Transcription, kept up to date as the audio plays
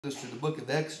Us to the book of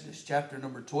Exodus, chapter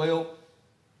number 12.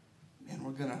 And we're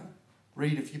going to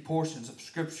read a few portions of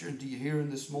Scripture into your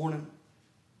hearing this morning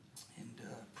and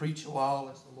preach a while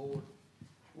as the Lord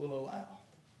will allow.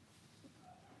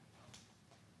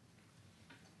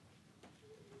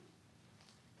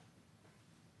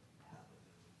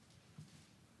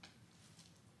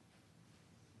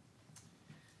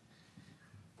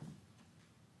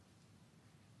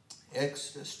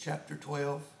 Exodus chapter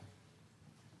 12.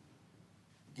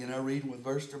 Again, I read with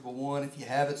verse number 1. If you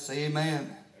have it, say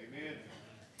amen. Amen.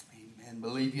 Amen.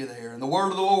 Believe you there. And the word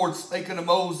of the Lord spake unto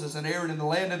Moses and Aaron in the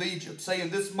land of Egypt, saying,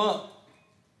 This month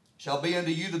shall be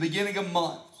unto you the beginning of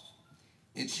months.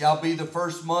 It shall be the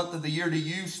first month of the year to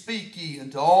you. Speak ye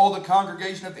unto all the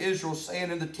congregation of Israel, saying,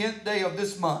 In the 10th day of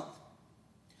this month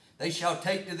they shall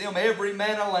take to them every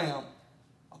man a lamb,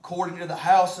 according to the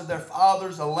house of their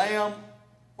fathers, a lamb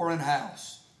for an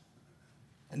house.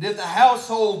 And if the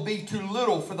household be too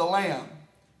little for the lamb,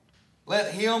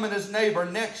 let him and his neighbor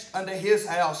next unto his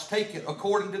house take it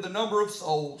according to the number of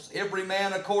souls. Every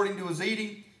man according to his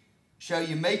eating shall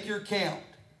you make your count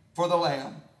for the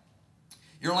lamb.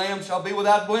 Your lamb shall be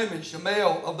without blemish, a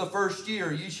male of the first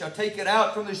year. Ye shall take it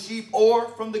out from the sheep or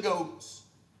from the goats.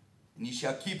 And ye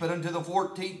shall keep it unto the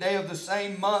 14th day of the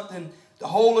same month. And the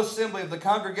whole assembly of the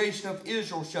congregation of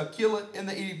Israel shall kill it in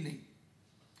the evening.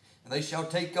 And they shall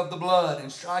take of the blood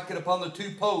and strike it upon the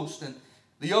two posts and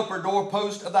the upper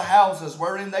doorpost of the houses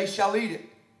wherein they shall eat it.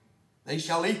 They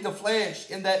shall eat the flesh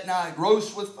in that night,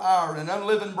 roast with fire and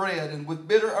unleavened bread, and with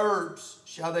bitter herbs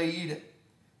shall they eat it.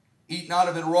 Eat not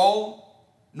of it raw,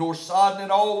 nor sodden it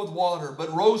all with water,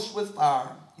 but roast with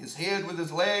fire, his head with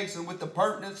his legs and with the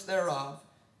purtenance thereof.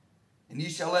 And ye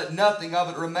shall let nothing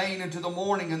of it remain unto the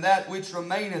morning, and that which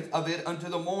remaineth of it unto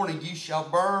the morning ye shall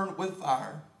burn with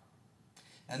fire.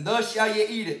 And thus shall ye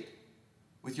eat it,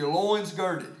 with your loins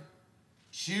girded,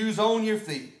 shoes on your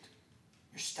feet,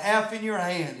 your staff in your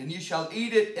hand, and you shall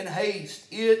eat it in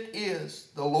haste. It is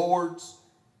the Lord's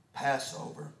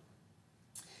Passover.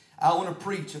 I want to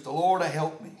preach, if the Lord will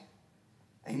help me.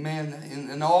 Amen.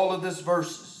 In all of this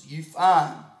verses, you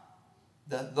find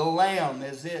the lamb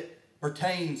as it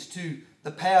pertains to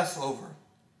the Passover.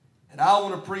 And I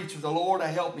want to preach, if the Lord will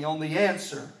help me, on the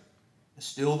answer is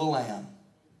still the lamb.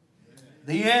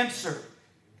 The answer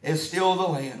is still the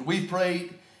lamb. We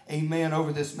prayed, amen,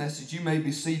 over this message. You may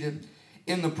be seated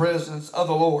in the presence of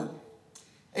the Lord.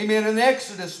 Amen. In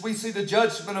Exodus, we see the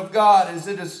judgment of God as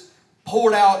it is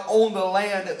poured out on the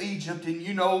land of Egypt. And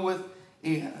you know,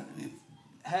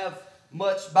 have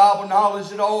much Bible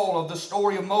knowledge at all of the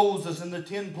story of Moses and the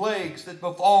 10 plagues that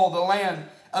befall the land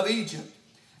of Egypt.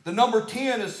 The number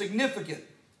 10 is significant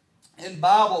in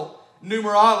Bible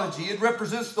numerology. It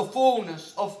represents the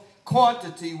fullness of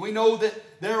quantity. We know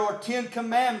that there are 10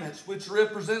 commandments, which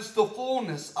represents the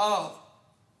fullness of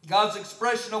God's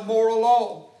expression of moral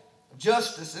law,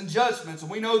 justice, and judgments.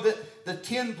 And we know that the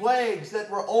 10 plagues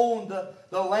that were on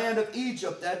the land of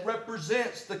Egypt, that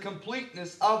represents the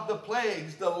completeness of the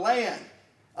plagues. The land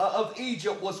of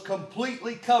Egypt was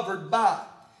completely covered by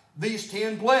these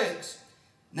 10 plagues.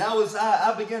 Now, as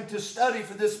I began to study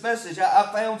for this message, I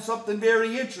found something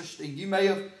very interesting. You may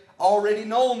have already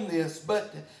known this,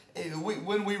 but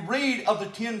when we read of the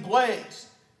 10 plagues,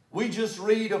 we just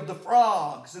read of the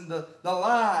frogs and the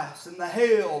lice and the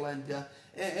hail and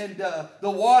the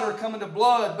water coming to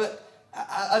blood. But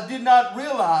I did not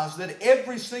realize that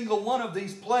every single one of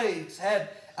these plagues had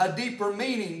a deeper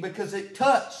meaning, because it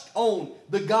touched on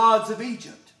the gods of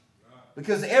Egypt.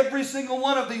 Because every single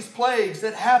one of these plagues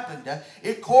that happened,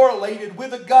 it correlated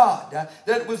with a god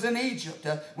that was in Egypt.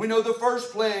 We know the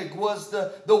first plague was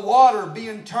the water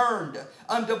being turned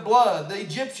unto blood. The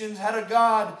Egyptians had a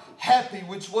god, Happy,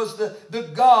 which was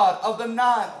the god of the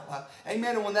Nile.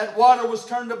 Amen. And when that water was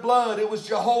turned to blood, it was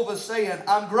Jehovah saying,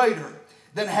 I'm greater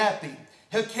than Happy.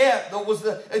 Heket, that was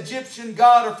the Egyptian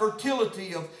god of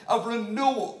fertility, of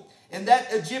renewal. And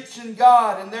that Egyptian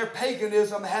god in their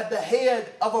paganism had the head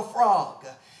of a frog.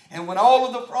 And when all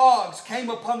of the frogs came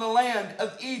upon the land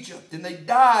of Egypt and they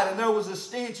died and there was a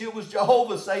stench, it was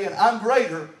Jehovah saying, I'm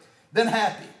greater than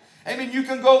Happy. Amen. You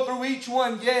can go through each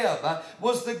one. Geb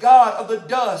was the god of the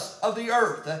dust of the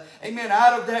earth. Amen.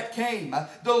 Out of that came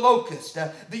the locust.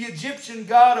 The Egyptian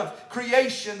god of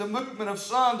creation, the movement of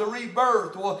sun, the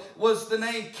rebirth, was the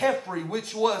name Khepri,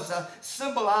 which was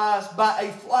symbolized by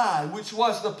a fly, which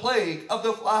was the plague of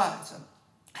the flies.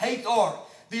 Hathor,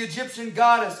 the Egyptian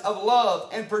goddess of love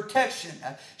and protection.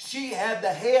 She had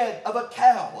the head of a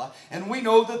cow. And we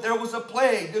know that there was a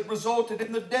plague that resulted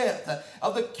in the death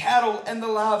of the cattle and the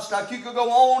livestock. You could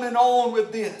go on and on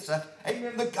with this.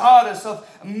 Amen. The goddess of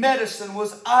medicine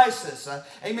was Isis.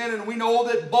 Amen. And we know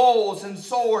that boils and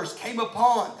sores came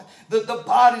upon the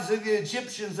bodies of the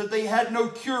Egyptians that they had no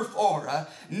cure for.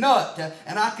 Nut.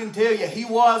 And I can tell you, he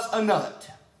was a nut.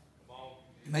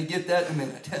 You may get that in a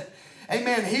minute.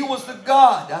 Amen. He was the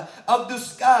God of the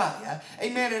sky.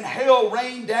 Amen. And hell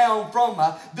rained down from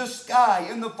the sky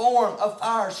in the form of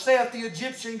fire. Seth, the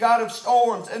Egyptian god of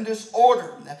storms and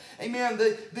disorder. Amen.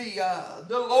 The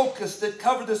locust that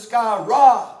covered the sky.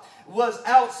 Ra was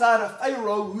outside of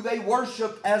Pharaoh, who they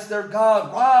worshipped as their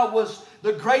god. Ra was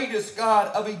the greatest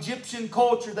god of Egyptian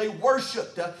culture. They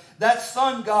worshipped that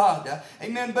sun god.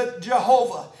 Amen. But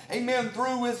Jehovah, amen,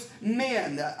 through his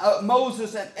men,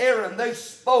 Moses and Aaron, they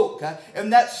spoke.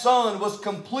 And that sun was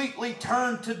completely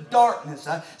turned to darkness,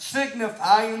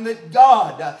 signifying that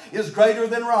God is greater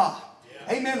than Ra.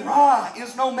 Amen. Ra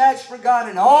is no match for God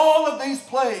in all of these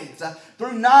plagues.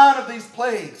 Through 9 of these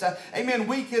plagues. Amen.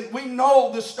 We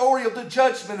know the story of the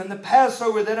judgment and the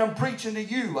Passover that I'm preaching to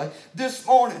you this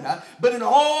morning. But in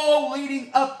all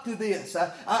leading up to this,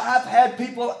 I've had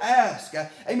people ask,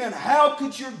 amen, how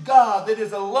could your God that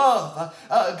is a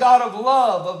God of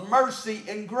love, of mercy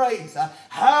and grace,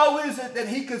 how is it that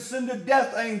he could send a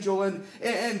death angel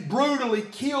and brutally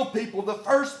kill people, the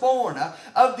firstborn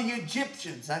of the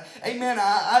Egyptians? Amen.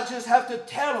 I just have to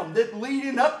tell them that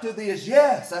leading up to this,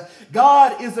 yes,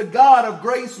 God is a God of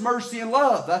grace, mercy, and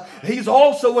love. He's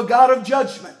also a God of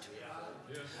judgment.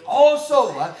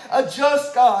 Also a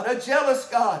just God, a jealous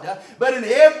God. But in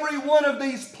every one of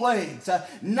these plagues,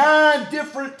 9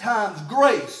 different times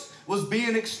grace was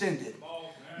being extended.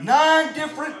 9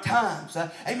 different times.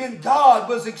 Amen. God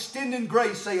was extending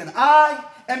grace, saying, I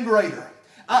am greater.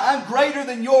 I'm greater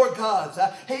than your gods.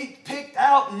 He picked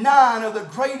out 9 of the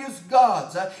greatest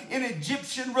gods in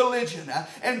Egyptian religion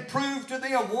and proved to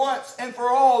them once and for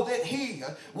all that he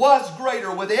was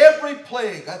greater. With every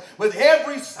plague, with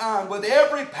every sign, with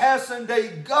every passing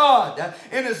day, God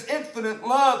in his infinite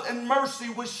love and mercy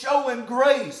was showing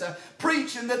grace,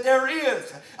 preaching that there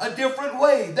is a different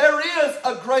way. There is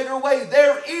a greater way.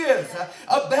 There is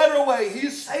a better way.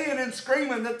 He's saying and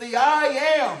screaming that the I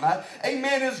am,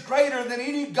 amen, is greater than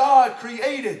any God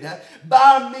created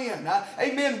by men.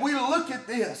 Amen. We look at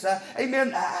this.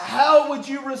 Amen. How would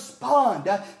you respond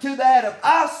to that if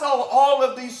I saw all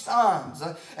of these signs?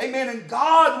 Amen. And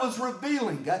God was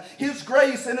revealing his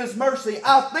grace and his mercy.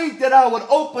 I think that I would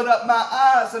open up my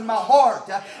eyes and my heart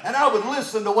and I would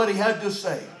listen to what he had to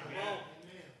say.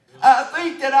 I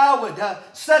think that I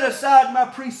would set aside my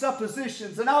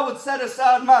presuppositions and I would set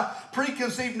aside my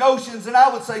preconceived notions and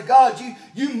I would say, God,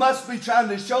 you must be trying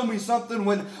to show me something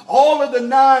when all of the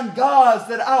 9 gods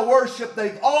that I worship,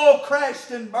 they've all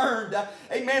crashed and burned.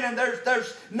 Amen. And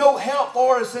there's no help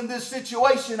for us in this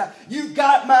situation. You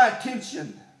got my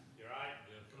attention. You're right.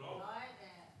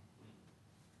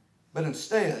 But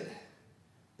instead,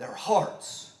 their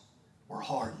hearts were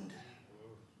hardened.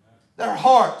 Their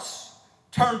hearts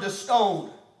turned to stone.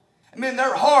 Amen.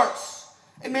 Their hearts,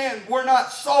 amen, were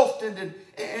not softened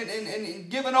and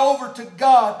given over to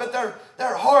God, but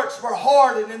their hearts were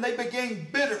hardened and they became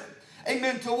bitter.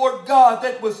 Amen. Toward God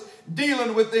that was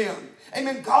dealing with them.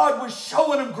 Amen. God was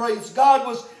showing them grace. God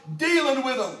was dealing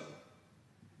with them.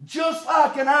 Just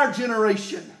like in our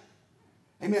generation.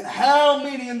 Amen. How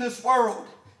many in this world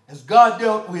has God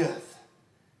dealt with?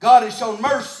 God has shown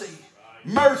mercy,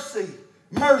 mercy,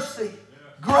 mercy,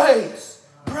 grace.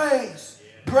 Grace,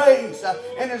 grace.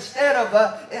 And instead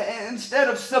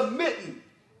of submitting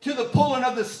to the pulling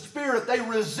of the Spirit, they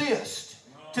resist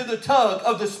to the tug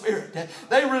of the Spirit.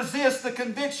 They resist the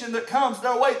conviction that comes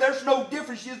their way. There's no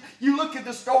difference. You look at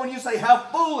the story and you say, how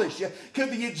foolish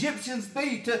could the Egyptians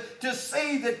be to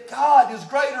see that God is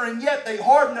greater, and yet they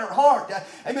harden their heart.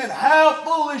 Amen. How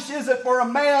foolish is it for a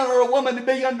man or a woman to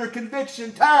be under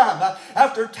conviction time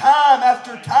after time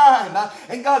after time,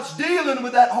 and God's dealing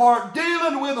with that heart,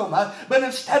 dealing with them. But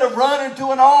instead of running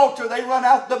to an altar, they run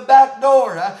out the back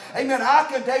door. Amen. I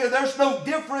can tell you there's no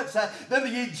difference than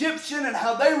the Egyptian and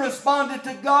how they responded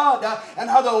to God and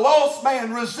how the lost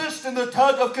man resisting the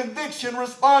tug of conviction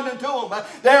responded to him.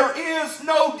 There is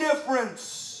no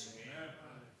difference.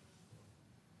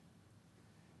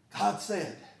 God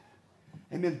said,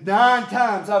 amen, 9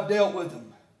 times I've dealt with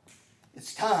them.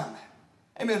 It's time,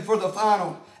 amen, for the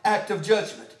final act of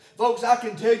judgment. Folks, I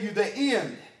can tell you the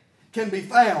end can be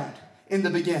found in the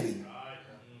beginning.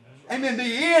 Amen. The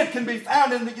end can be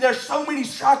found in there's so many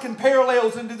striking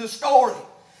parallels into the story.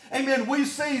 Amen. We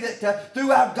see that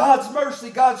throughout God's mercy,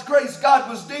 God's grace, God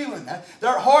was dealing.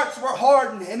 Their hearts were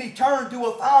hardened, and He turned to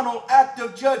a final act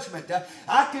of judgment.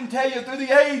 I can tell you through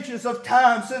the ages of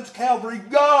time since Calvary,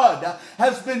 God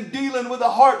has been dealing with the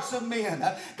hearts of men.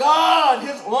 God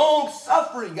is long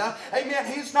suffering.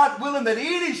 Amen. He's not willing that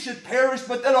any should perish,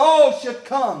 but that all should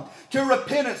come to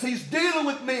repentance. He's dealing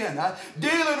with men,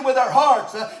 dealing with our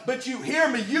hearts. But you hear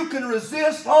me, you can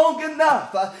resist long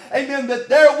enough, amen, that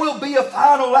there will be a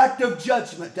final act of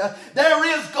judgment.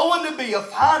 There is going to be a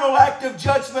final act of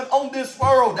judgment on this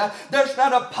world. There's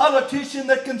not a politician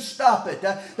that can stop it.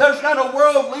 There's not a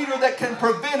world leader that can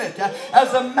prevent it.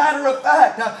 As a matter of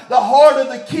fact, the heart of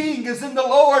the king is in the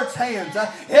Lord's hands.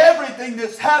 Everything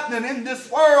that's happening in this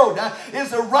world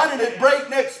is running at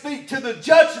breakneck speed to the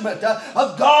judgment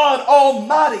of God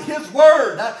Almighty. His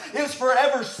word is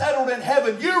forever settled in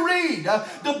heaven. You read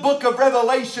the book of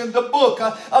Revelation, the book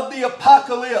of the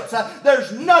Apocalypse.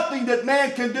 There's nothing that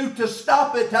man can do to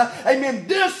stop it. Amen.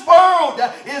 This world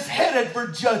is headed for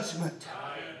judgment.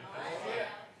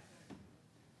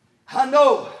 I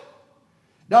know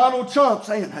Donald Trump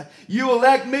saying, you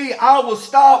elect me, I will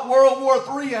stop World War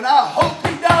III, and I hope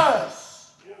he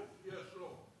does.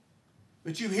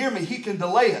 But you hear me, he can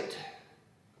delay it,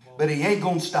 but he ain't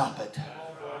going to stop it.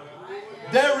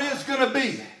 There is going to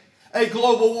be a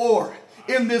global war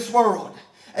in this world.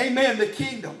 Amen. The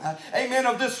kingdom, amen,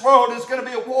 of this world is going to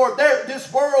be a war.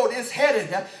 This world is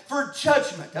headed for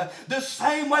judgment. The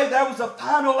same way there was a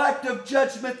final act of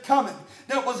judgment coming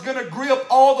that was going to grip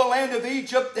all the land of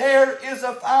Egypt, there is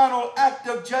a final act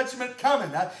of judgment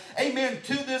coming. Amen.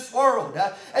 To this world.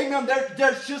 Amen.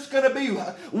 There's just going to be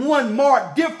one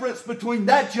marked difference between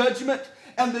that judgment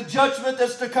and the judgment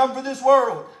that's to come for this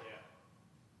world.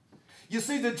 You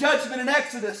see, the judgment in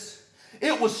Exodus,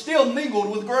 it was still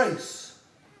mingled with grace.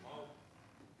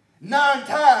 9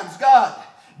 times God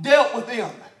dealt with them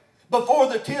before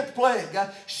the 10th plague,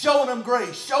 showing them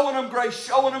grace, showing them grace,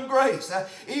 showing them grace.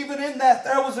 Even in that,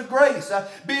 there was a grace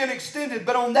being extended.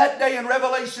 But on that day in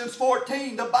Revelation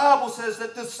 14, the Bible says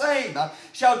that the same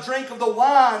shall drink of the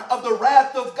wine of the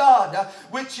wrath of God,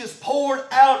 which is poured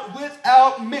out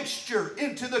without mixture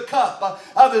into the cup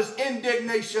of His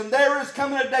indignation. There is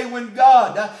coming a day when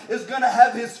God is going to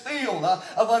have His fill of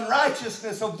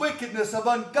unrighteousness, of wickedness, of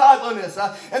ungodliness.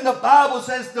 And the Bible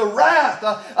says the wrath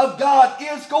of God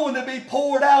is going to be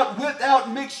poured out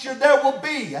without mixture. There will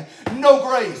be no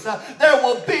grace. There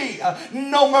will be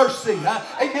no mercy.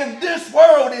 Amen. This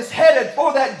world is headed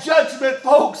for that judgment,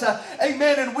 folks.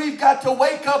 Amen. And we've got to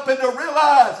wake up and to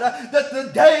realize that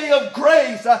the day of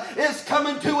grace is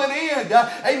coming to an end.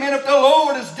 Amen. If the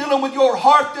Lord is dealing with your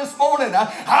heart this morning,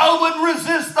 I wouldn't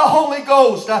resist the Holy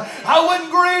Ghost. I wouldn't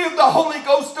grieve the Holy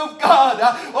Ghost of God.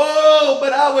 Oh,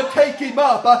 but I would take Him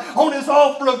up on His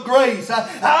offer of grace.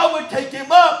 I would take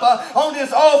Him up on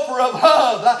His offer of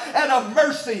love and of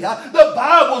mercy. The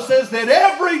Bible says that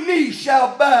every knee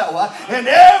shall bow and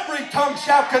every tongue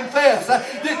shall confess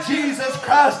that Jesus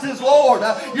Christ is Lord.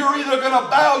 You're either going to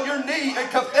bow your knee and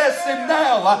confess Him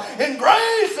now in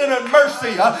grace and in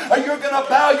mercy, or you're going to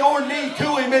bow your knee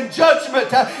to Him in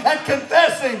judgment and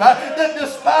confess Him that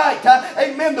despite,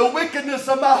 amen, the wickedness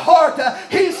of my heart,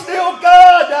 He's still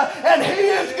God and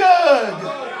He is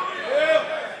good.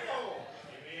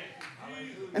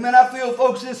 Amen. I feel,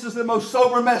 folks, this is the most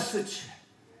sober message.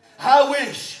 I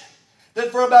wish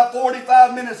that for about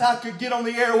 45 minutes I could get on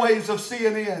the airwaves of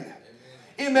CNN,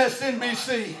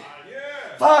 MSNBC,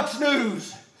 Fox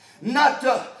News, not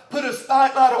to put a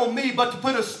spotlight on me, but to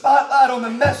put a spotlight on the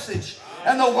message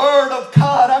and the Word of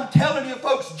God. I'm telling you,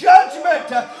 folks, judgment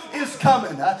is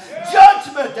coming.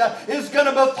 Judgment is going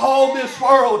to befall this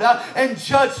world, and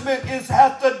judgment is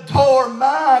at the door.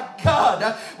 My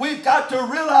God, we've got to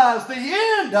realize the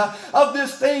end of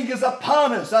this thing is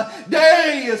upon us.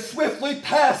 Day is swiftly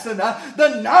passing.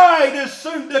 The night is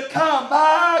soon to come.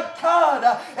 My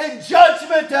God, and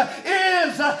judgment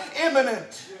is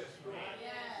imminent.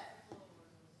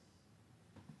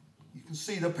 You can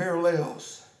see the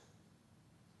parallels.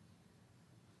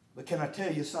 But can I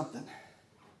tell you something?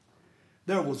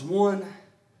 There was one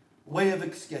way of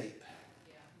escape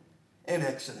in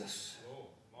Exodus.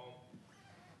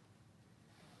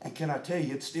 And can I tell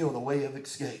you, it's still the way of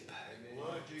escape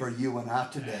for you and I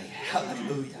today.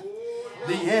 Hallelujah.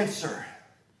 The answer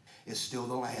is still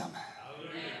the Lamb.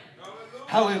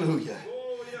 Hallelujah.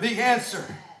 The answer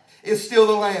is still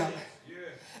the Lamb.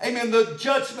 Amen. The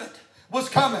judgment was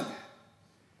coming.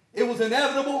 It was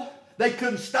inevitable. They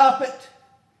couldn't stop it.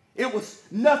 It was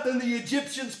nothing the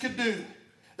Egyptians could do.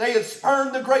 They had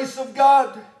spurned the grace of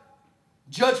God.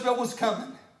 Judgment was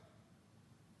coming.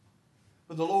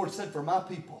 But the Lord said, for my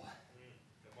people,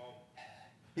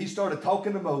 he started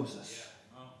talking to Moses.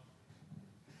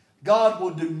 God will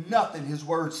do nothing his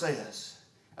word says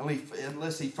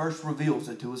unless he first reveals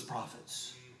it to his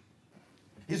prophets.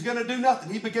 He's going to do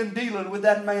nothing. He began dealing with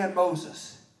that man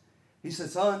Moses. He said,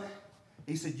 son,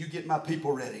 he said, you get my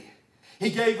people ready.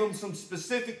 He gave them some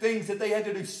specific things that they had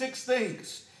to do. 6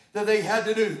 things that they had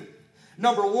to do.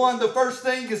 Number 1, the first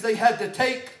thing is they had to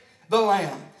take the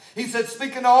lamb. He said,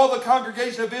 speaking to all the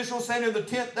congregation of Israel, saying, in the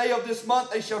 10th day of this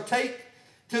month they shall take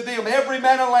to them every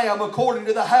man a lamb according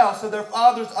to the house of their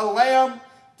fathers, a lamb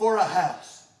for a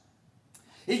house.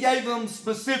 He gave them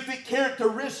specific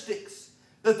characteristics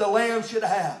that the lamb should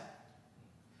have.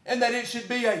 And that it should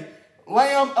be a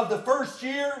lamb of the first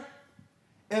year,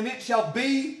 and it shall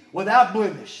be without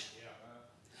blemish.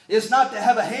 It's not to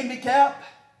have a handicap.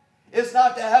 It's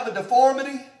not to have a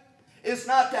deformity. It's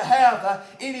not to have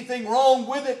anything wrong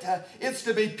with it. It's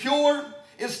to be pure.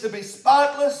 It's to be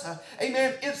spotless.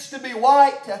 Amen. It's to be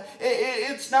white.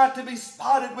 It's not to be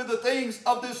spotted with the things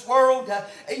of this world.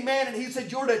 Amen. And he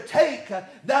said, you're to take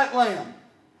that lamb.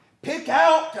 Pick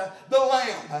out the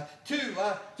lamb to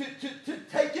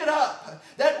take it up.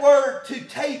 That word to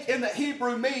take in the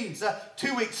Hebrew means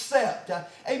to accept.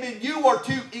 Amen. You are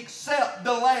to accept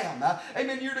the lamb.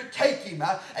 Amen. You're to take him.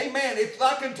 Amen. If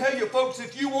I can tell you, folks,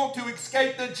 if you want to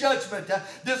escape the judgment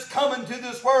that's coming to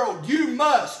this world, you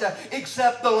must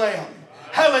accept the lamb.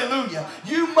 Hallelujah.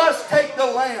 You must take the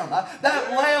lamb.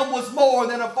 That lamb was more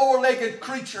than a 4-legged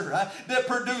creature that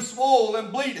produced wool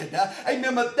and bleated.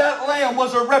 Amen. But that lamb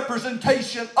was a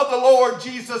representation of the Lord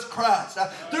Jesus Christ.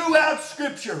 Throughout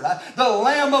Scripture, the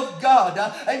Lamb of God,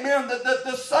 amen,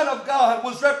 the Son of God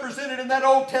was represented in that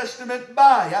Old Testament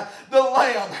by the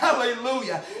lamb.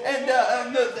 Hallelujah. And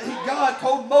God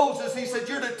told Moses, he said,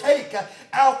 you're to take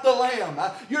out the lamb.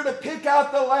 You're to pick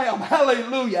out the lamb.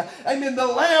 Hallelujah. Amen. The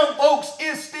lamb, folks,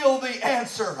 is still the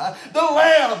answer. The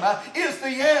lamb is the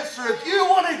answer. If you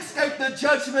want to escape the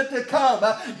judgment to come,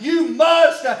 you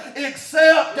must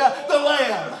accept the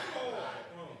lamb.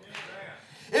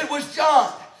 It was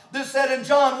John that said in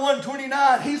John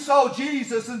 1:29, he saw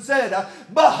Jesus and said,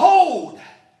 behold,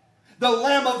 the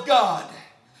Lamb of God,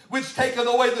 which taketh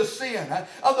away the sin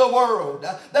of the world.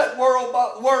 That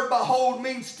word behold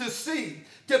means to see,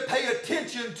 to pay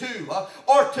attention to,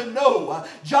 or to know.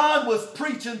 John was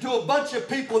preaching to a bunch of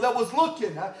people that was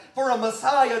looking for a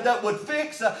Messiah that would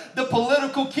fix the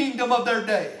political kingdom of their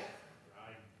day.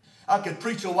 I could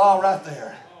preach a while right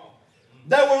there.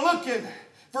 They were looking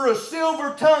for a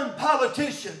silver-tongued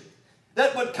politician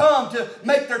that would come to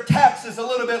make their taxes a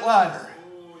little bit lighter,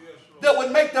 that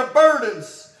would make their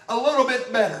burdens a little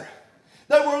bit better.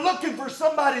 They were looking for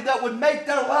somebody that would make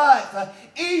their life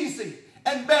easy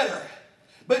and better.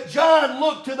 But John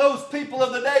looked to those people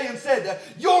of the day and said,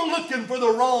 you're looking for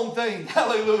the wrong thing.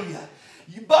 Hallelujah.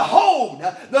 Behold,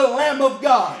 the Lamb of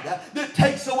God that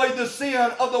takes away the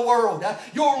sin of the world.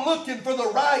 You're looking for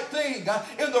the right thing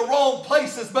in the wrong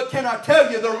places. But can I tell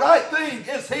you, the right thing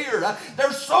is here.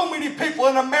 There's so many people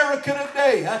in America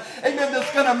today, amen,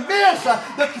 that's going to miss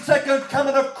the second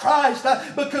coming of Christ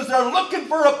because they're looking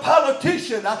for a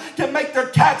politician to make their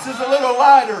taxes a little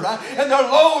lighter and their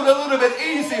load a little bit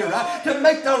easier, to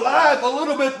make their life a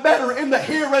little bit better in the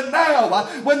here and now,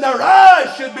 when their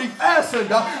eyes should be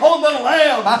fastened on the Lamb.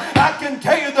 I can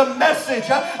tell you the message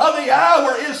of the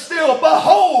hour is still,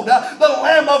 behold, the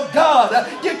Lamb of God.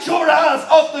 Get your eyes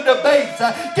off the debates.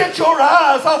 Get your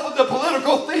eyes off of the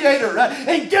political theater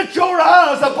and get your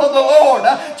eyes upon the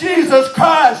Lord Jesus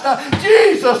Christ.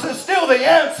 Jesus is still the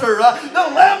answer.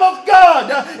 The Lamb of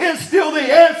God is still the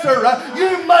answer.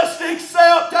 You must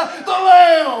accept the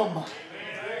Lamb.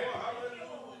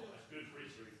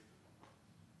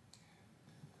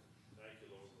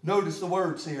 Notice the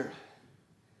words here.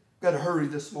 Got to hurry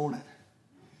this morning.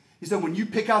 He said, when you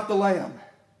pick out the lamb,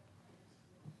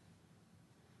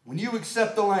 when you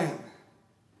accept the lamb,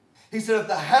 he said, if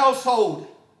the household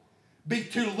be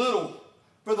too little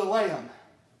for the lamb,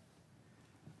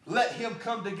 let him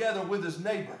come together with his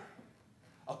neighbor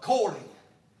according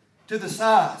to the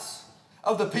size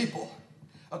of the people,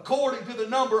 according to the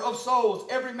number of souls.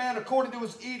 Every man according to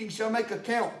his eating shall make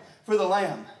account for the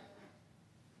lamb.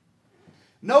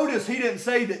 Notice he didn't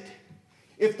say that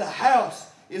if the house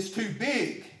is too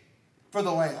big for the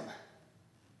lamb. Right.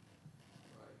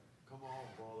 Come on,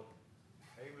 brother.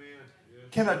 Amen. Yes.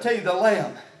 Can I tell you, the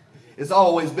lamb is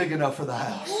always big enough for the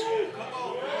house. Come on.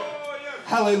 Oh, yes.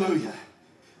 Hallelujah.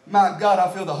 My God,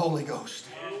 I feel the Holy Ghost.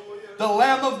 The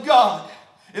Lamb of God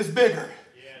is bigger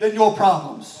than your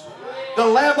problems. The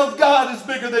Lamb of God is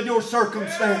bigger than your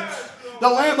circumstance. The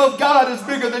Lamb of God is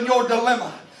bigger than your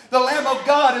dilemma. The Lamb of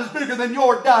God is bigger than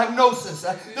your diagnosis.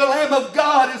 The Lamb of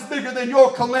God is bigger than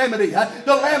your calamity.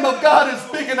 The Lamb of God is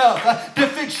big enough to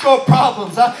fix your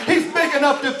problems. He's big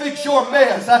enough to fix your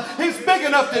mess. He's big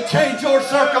enough to change your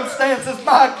circumstances.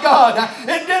 My God.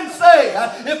 It didn't say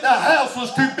if the house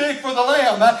was too big for the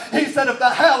lamb. He said if the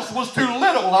house was too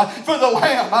little for the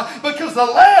lamb. Because the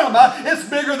lamb is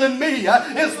bigger than me.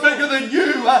 It's bigger than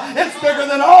you. It's bigger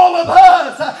than all of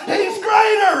us. He's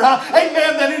greater,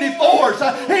 amen, than any force.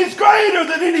 He's greater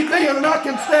than any being. And I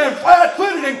can stand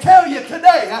flat-footed and tell you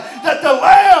today that the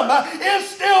lamb is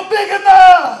still big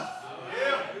enough.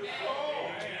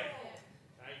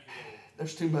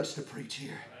 There's too much to preach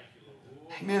here.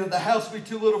 Amen. If the house be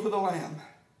too little for the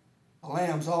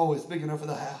lamb's always big enough for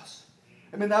the house.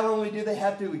 I mean, not only do they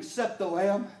have to accept the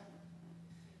lamb,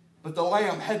 but the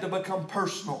lamb had to become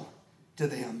personal to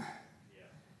them.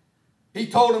 He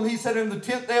told them, he said, in the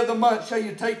 10th day of the month shall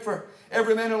you take for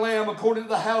every man a lamb according to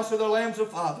the house of their lambs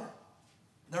of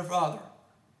their father.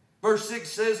 Verse 6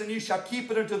 says, and you shall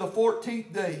keep it until the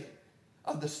 14th day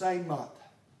of the same month.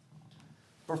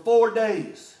 For 4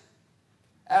 days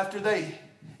after they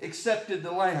accepted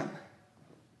the lamb,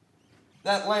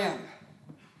 that lamb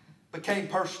became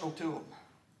personal to them.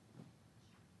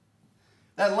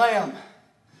 That lamb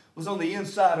was on the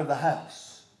inside of the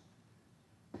house.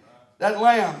 That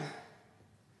lamb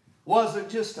wasn't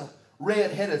just a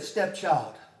red-headed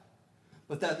stepchild,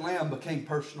 but that lamb became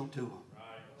personal to him.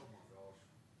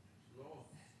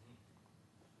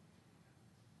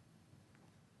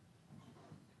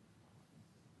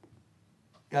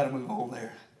 Got to move on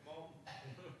there.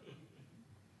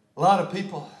 A lot of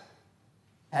people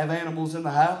have animals in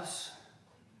the house.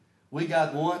 We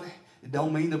got one. It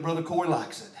don't mean that Brother Corey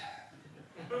likes it.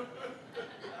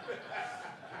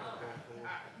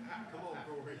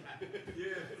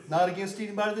 Not against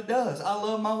anybody that does. I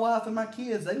love my wife and my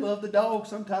kids. They love the dog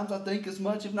sometimes, I think, as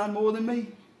much, if not more than me.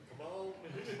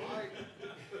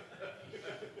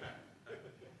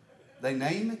 They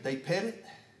name it. They pet it.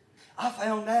 I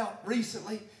found out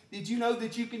recently, did you know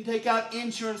that you can take out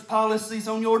insurance policies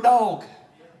on your dog?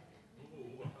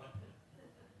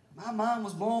 My mind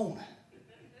was blown.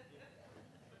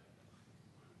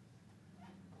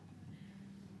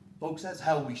 Folks, that's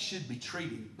how we should be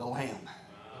treating the lamb.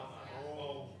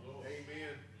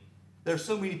 There's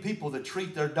so many people that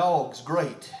treat their dogs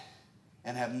great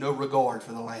and have no regard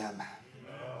for the lamb.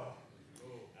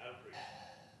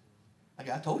 Like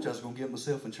I told you I was going to get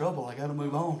myself in trouble. I got to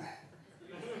move on.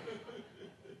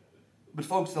 But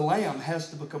folks, the lamb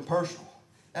has to become personal.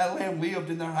 That lamb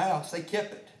lived in their house. They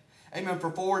kept it. Amen.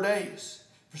 For 4 days.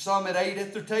 For some, it ate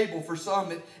at their table. For some,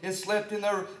 it slept in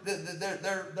their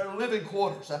living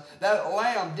quarters. That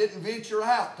lamb didn't venture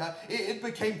out. It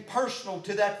became personal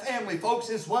to that family. Folks,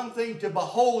 it's one thing to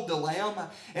behold the lamb,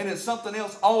 and it's something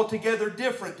else altogether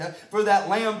different for that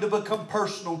lamb to become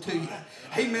personal to you.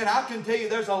 Amen. I can tell you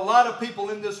there's a lot of people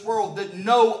in this world that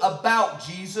know about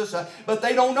Jesus, but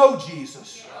they don't know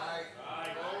Jesus.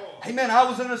 Amen. I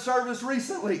was in a service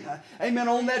recently. Amen.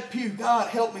 On that pew. God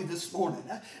help me this morning.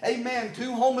 Amen.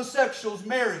 2 homosexuals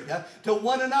married to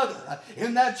one another.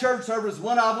 In that church service,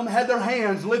 one of them had their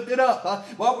hands lifted up.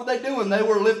 What were they doing? They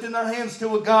were lifting their hands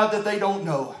to a God that they don't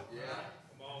know.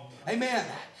 Yeah. Amen.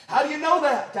 How do you know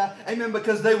that? Amen.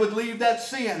 Because they would leave that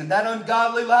sin and that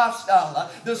ungodly lifestyle.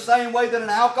 The same way that an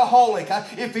alcoholic,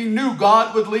 if he knew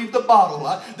God, would leave the bottle.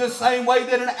 The same way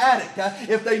that an addict,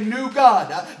 if they knew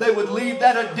God, they would leave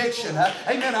that addiction.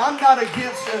 Amen. I'm not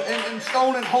against and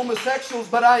stoning homosexuals,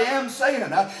 but I am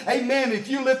saying, amen, if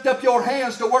you lift up your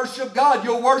hands to worship God,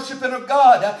 you're worshiping a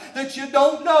God that you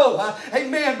don't know.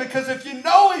 Amen. Because if you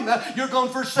know Him, you're going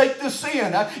to forsake the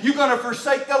sin. You're going to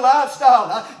forsake the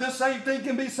lifestyle. The same thing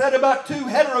can be said about 2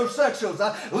 heterosexuals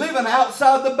living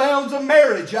outside the bounds of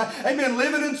marriage. Amen.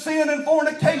 Living in sin and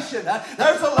fornication.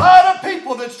 There's a lot of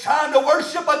people that's trying to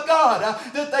worship a God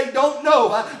that they don't know.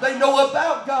 They know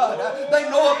about God. They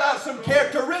know about some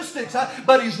characteristics,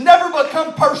 but He's never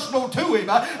become personal to him.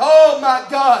 Oh my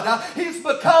God. He's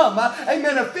become,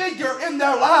 amen, a figure in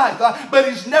their life, but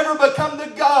He's never become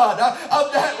the God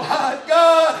of that life.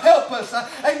 God help us.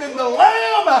 Amen. The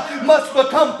Lamb must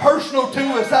become personal to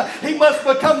us. He must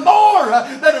become more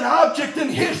than an object in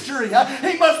history.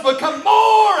 He must become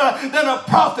more than a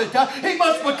prophet. He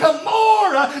must become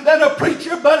more than a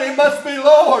preacher, but He must be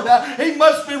Lord. He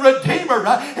must be Redeemer.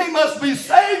 He must be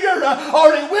Savior,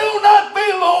 or He will not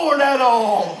be Lord at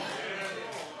all.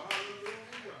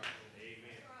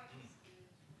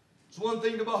 It's one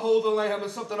thing to behold the Lamb.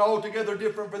 It's something altogether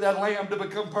different for that Lamb to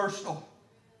become personal.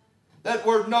 That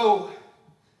word know,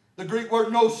 the Greek word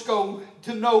nosko,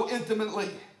 to know intimately.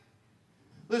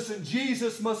 Listen,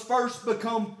 Jesus must first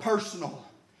become personal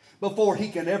before he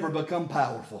can ever become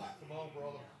powerful. Come on,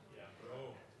 brother.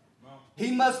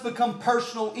 He must become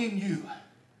personal in you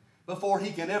before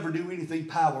he can ever do anything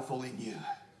powerful in you.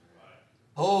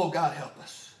 Oh, God help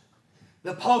us.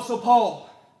 The Apostle Paul,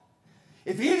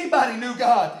 if anybody knew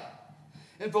God,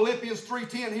 in Philippians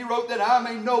 3:10, he wrote that I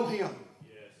may know him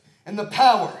and the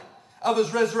power of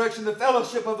his resurrection, the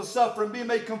fellowship of his suffering, being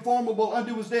made conformable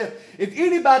unto his death. If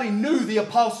anybody knew the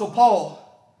Apostle Paul,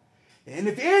 and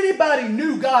if anybody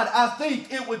knew God, I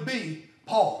think it would be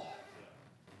Paul.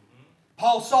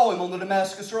 Paul saw him on the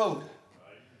Damascus Road.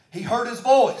 He heard his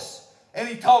voice and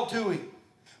he talked to him.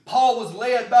 Paul was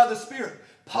led by the Spirit.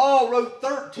 Paul wrote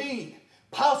 13,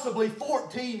 possibly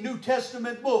 14 New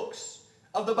Testament books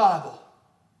of the Bible.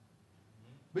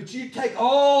 But you take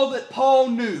all that Paul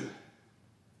knew,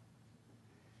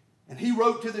 and he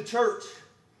wrote to the church.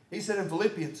 He said in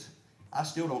Philippians, I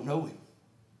still don't know him.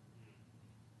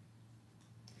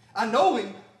 I know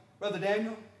him, Brother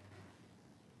Daniel,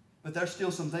 but there's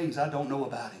still some things I don't know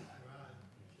about him.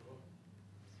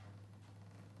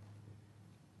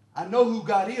 I know who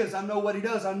God is. I know what he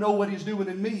does. I know what he's doing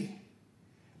in me.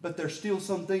 But there's still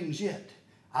some things yet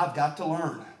I've got to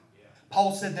learn.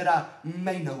 Paul said that I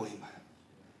may know him,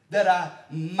 that I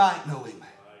might know him.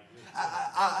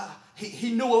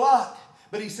 He knew a lot,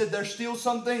 but he said there's still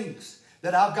some things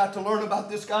that I've got to learn about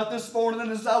this God. This morning,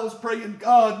 and as I was praying,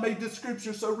 God made this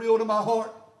scripture so real to my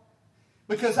heart,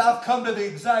 because I've come to the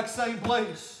exact same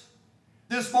place.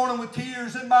 This morning with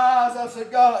tears in my eyes, I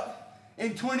said, God,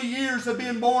 in 20 years of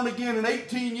being born again and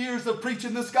 18 years of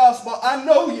preaching this gospel, I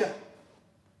know you.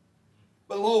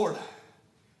 But Lord,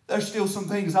 there's still some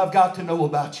things I've got to know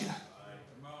about you.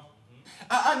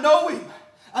 I know him.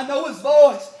 I know his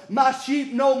voice. My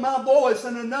sheep know my voice,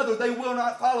 and another they will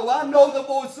not follow. I know the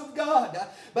voice of God.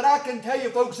 But I can tell you,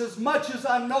 folks, as much as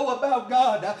I know about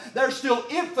God, there's still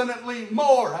infinitely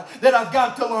more that I've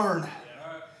got to learn.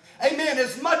 Amen.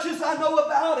 As much as I know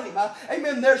about him,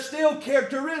 amen, there's still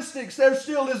characteristics, there's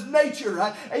still his nature,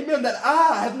 amen, that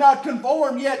I have not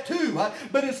conformed yet to.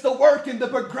 But it's the work and the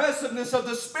progressiveness of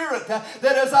the Spirit that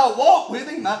as I walk with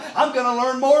him, I'm going to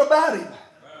learn more about him.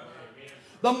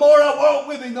 The more I walk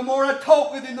with him, the more I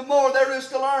talk with him, the more there is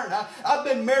to learn. I've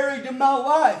been married to my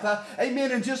wife.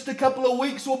 Amen. In just a couple of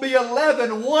weeks will be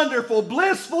 11 wonderful,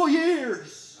 blissful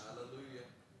years. Hallelujah.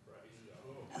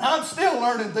 And I'm still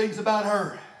learning things about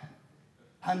her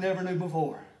I never knew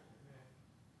before.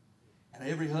 And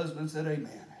every husband said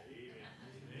amen.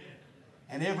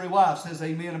 And every wife says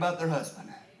amen about their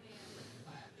husband.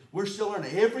 We're still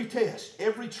learning. Every test,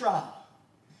 every trial.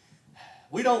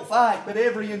 We don't fight, but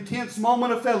every intense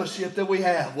moment of fellowship that we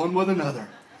have one with another,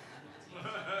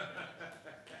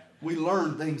 we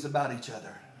learn things about each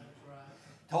other.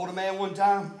 Told a man one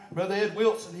time, Brother Ed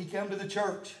Wilson, he came to the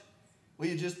church. We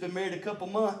had just been married a couple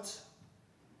months.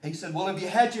 He said, well, have you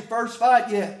had your first fight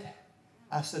yet?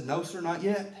 I said, no, sir, not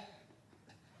yet.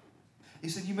 He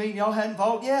said, you mean y'all hadn't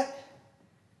fought yet?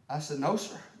 I said, no,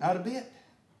 sir, not a bit.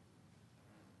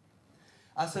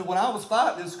 I said, when I was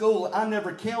fighting in school, I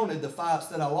never counted the fights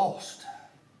that I lost.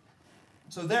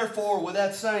 So therefore, with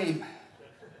that same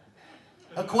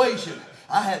equation,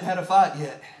 I hadn't had a fight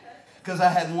yet because I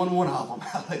hadn't won one of them.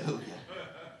 Hallelujah.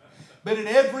 But in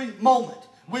every moment,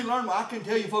 we learn. I can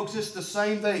tell you, folks, it's the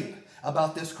same thing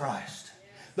about this Christ.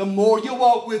 The more you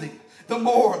walk with him, the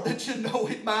more that you know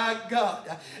it, my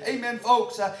God. Amen,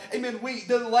 folks. Amen.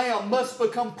 The Lamb must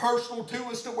become personal to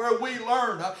us to where we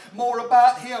learn more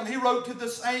about him. He wrote to the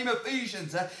same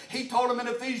Ephesians. He told them in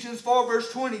Ephesians 4 verse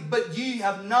 20, but ye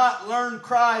have not learned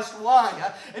Christ.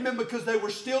 Why? Amen. Because they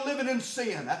were still living in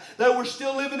sin. They were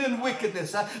still living in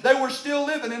wickedness. They were still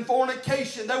living in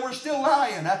fornication. They were still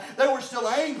lying. They were still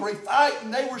angry,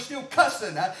 fighting. They were still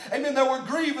cussing. Amen. They were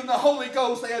grieving the Holy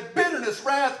Ghost. They had bitterness,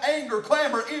 wrath, anger,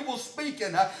 clamor, evil speaking,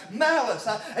 malice.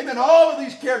 Amen. All of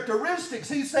these characteristics,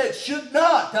 he said, should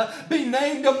not be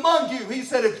named among you. He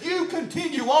said, if you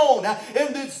continue on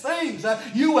in these things,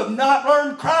 you have not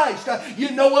learned Christ. You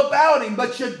know about him,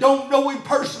 but you don't know him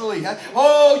personally.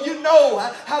 Oh, you know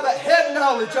how the head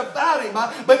knowledge about him,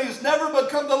 but he's never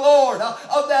become the Lord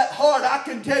of that heart. I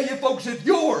can tell you, folks, if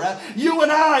you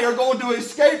and I are going to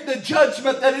escape the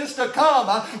judgment that is to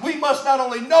come, we must not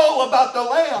only know about the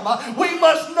Lamb, we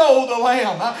must know the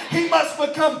Lamb. He must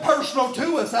become personal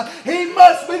to us. He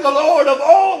must be the Lord of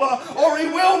all, or he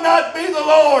will not be the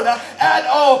Lord at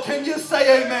all. Can you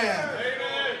say amen?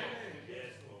 Amen.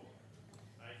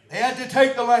 They had to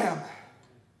take the Lamb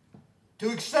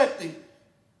to accept him.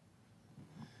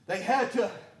 They had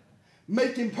to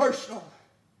make him personal.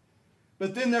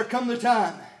 But then there come the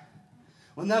time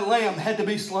when that Lamb had to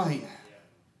be slain.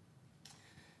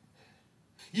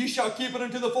 You shall keep it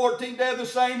unto the 14th day of the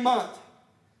same month.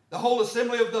 The whole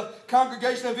assembly of the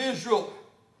congregation of Israel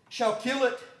shall kill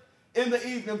it in the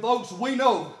evening. Folks, we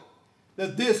know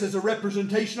that this is a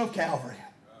representation of Calvary,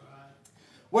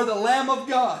 where the Lamb of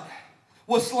God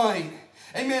was slain.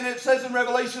 Amen. It says in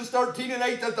Revelation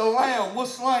 13:8 that the Lamb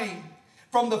was slain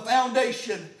from the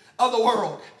foundation of the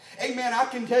world. Amen. I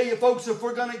can tell you, folks, if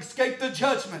we're going to escape the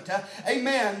judgment,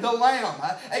 amen, the Lamb,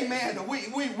 amen,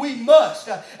 we must,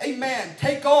 amen,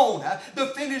 take on the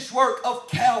finished work of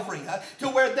Calvary to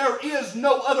where there is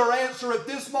no other answer at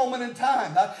this moment in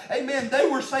time. Amen. They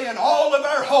were saying all of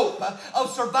our hope of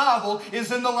survival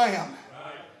is in the Lamb.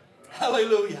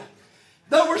 Hallelujah.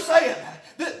 They were saying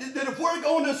that if we're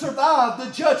going to survive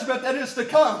the judgment that is to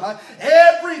come,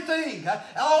 everything,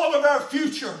 all of our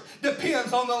future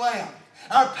depends on the Lamb.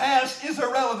 Our past is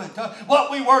irrelevant.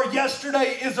 What we were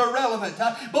yesterday is irrelevant.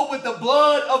 But with the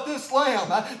blood of this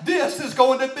Lamb, this is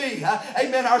going to be,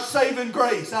 amen, our saving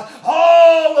grace.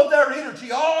 All of their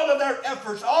energy, all of their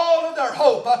efforts, all of their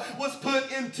hope was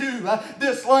put into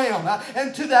this Lamb.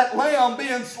 And to that Lamb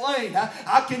being slain,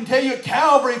 I can tell you,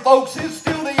 Calvary, folks, is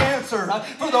still the answer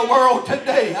for the world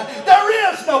today.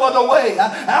 There is no other way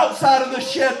outside of the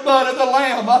shed blood of the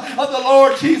Lamb of the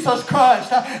Lord Jesus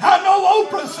Christ. I know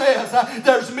Oprah says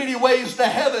there's many ways to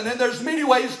heaven and there's many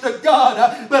ways to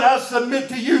God, but I submit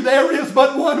to you there is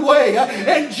but one way,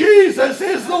 and Jesus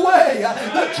is the way,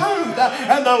 the truth,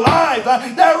 and the life.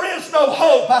 There is no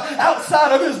hope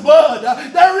outside of His blood.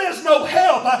 There is no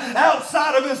help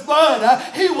outside of His blood.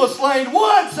 He was slain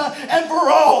once and for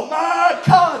all, my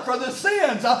God, for the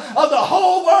sins of the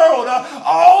whole world.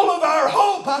 All of our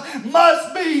hope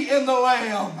must be in the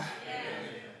Lamb.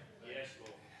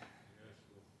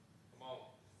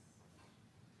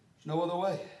 There's no other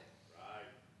way. Right.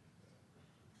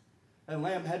 And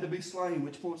Lamb had to be slain,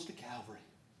 which points to Calvary.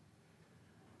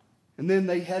 And then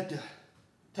they had to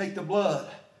take the blood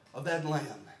of that lamb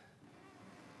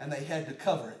and they had to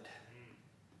cover it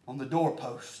on the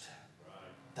doorpost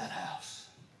of that house.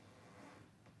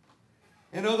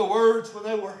 In other words, when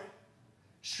they were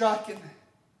striking,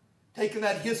 taking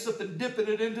that hyssop and dipping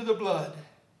it into the blood,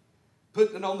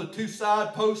 putting it on the two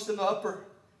side posts and the upper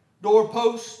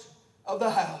doorpost of the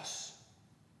house,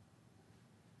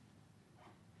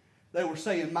 they were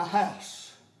saying, my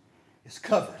house is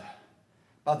covered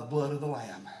by the blood of the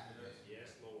Lamb. Yes,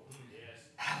 Lord. Yes.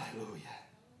 Hallelujah.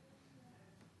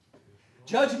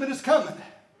 Judgment is coming.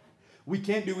 We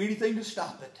can't do anything to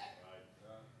stop it.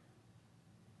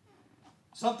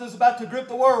 Something's about to grip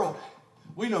the world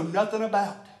we know nothing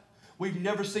about. We've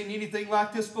never seen anything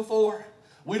like this before.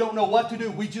 We don't know what to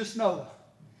do. We just know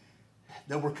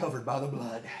that we're covered by the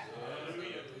blood.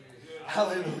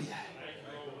 Hallelujah.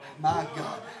 My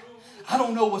God. I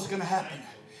don't know what's going to happen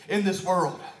in this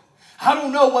world. I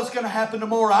don't know what's going to happen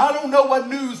tomorrow. I don't know what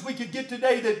news we could get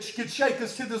today that could shake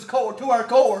us to this core, to our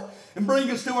core, and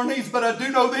bring us to our knees. But I do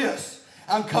know this.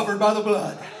 I'm covered by the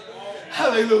blood.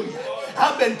 Hallelujah.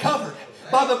 I've been covered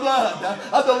by the blood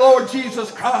of the Lord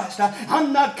Jesus Christ.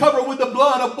 I'm not covered with the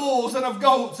blood of bulls and of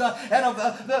goats and of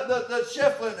the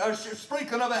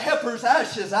sprinkling of a heifer's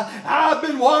ashes. I've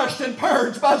been washed and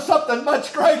purged by something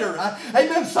much greater.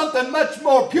 Amen. Something much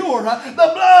more pure.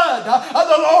 The blood of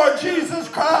the Lord Jesus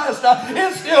Christ.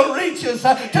 It still reaches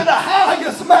to the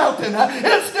highest mountain.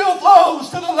 It still flows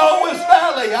to the lowest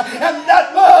valley. And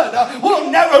that blood will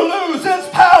never lose its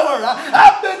power.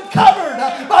 I've been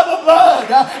covered by the blood.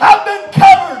 I've been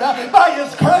covered by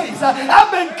His grace.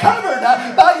 I've been covered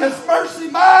by His mercy.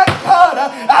 My God,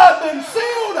 I've been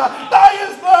sealed by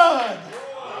His blood.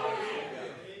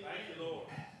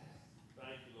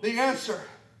 The answer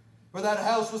for that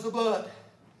house was the blood.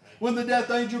 When the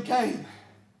death angel came,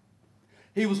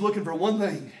 he was looking for one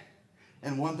thing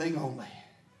and one thing only.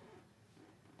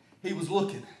 He was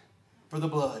looking for the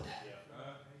blood.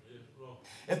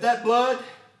 If that blood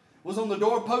was on the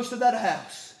doorpost of that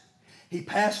house, he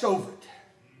passed over it.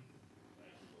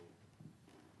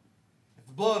 If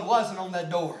the blood wasn't on that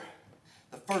door,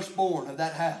 the firstborn of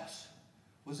that house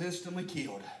was instantly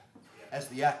killed as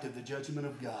the act of the judgment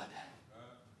of God.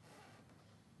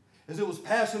 As it was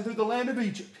passing through the land of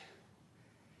Egypt,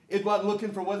 it wasn't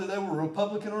looking for whether they were a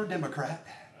Republican or a Democrat,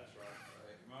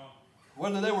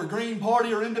 whether they were Green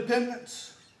Party or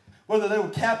Independents, whether they were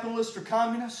capitalist or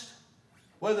communist,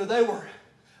 whether they were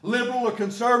liberal or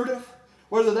conservative,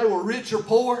 whether they were rich or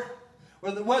poor,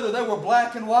 whether they were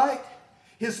black and white,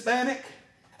 Hispanic,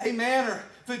 amen, or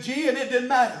Fijian, it didn't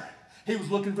matter. He was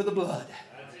looking for the blood.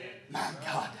 My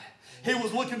God. He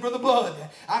was looking for the blood.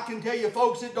 I can tell you,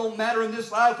 folks, it don't matter in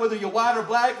this life whether you're white or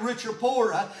black, rich or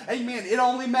poor. Amen. It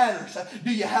only matters.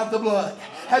 Do you have the blood?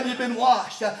 Have you been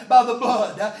washed by the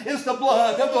blood? Is the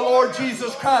blood of the Lord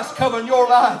Jesus Christ covering your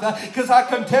life? Because I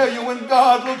can tell you, when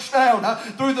God looks down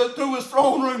through his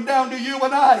throne room down to you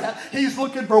and I, he's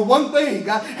looking for one thing,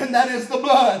 and that is the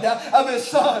blood of his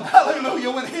Son. Hallelujah.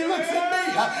 When he looks at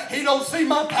me, he don't see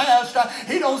my past.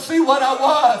 He don't see what I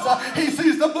was. He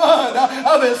sees the blood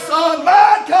of his Son.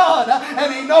 My God,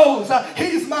 and he knows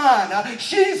he's mine,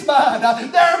 she's mine,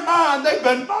 they're mine. They've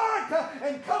been marked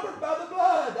and covered by the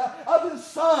blood of his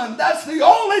Son. That's the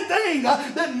only thing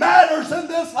that matters in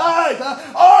this life.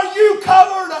 Are you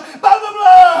covered by the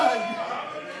blood?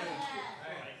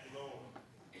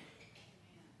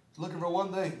 Looking for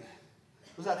one thing.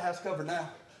 Was that house covered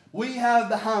now? We have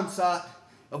the hindsight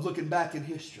of looking back in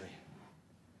history.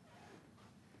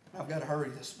 I've got to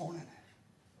hurry this morning.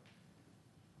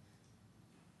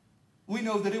 We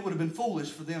know that it would have been foolish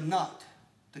for them not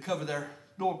to cover their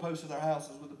doorposts of their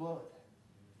houses with the blood.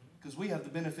 Because we have the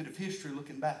benefit of history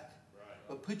looking back.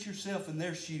 But put yourself in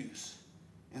their shoes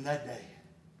in that day.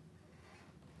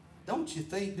 Don't you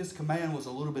think this command was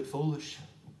a little bit foolish?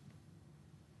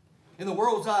 In the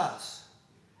world's eyes,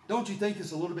 don't you think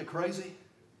it's a little bit crazy?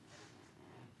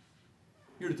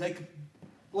 You're to take a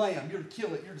lamb, you're to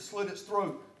kill it, you're to slit its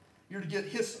throat, you're to get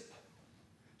hyssop,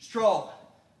 straw,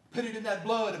 put it in that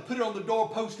blood and put it on the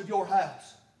doorpost of your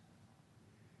house.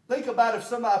 Think about if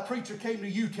a preacher came to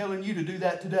you telling you to do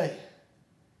that today.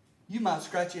 You might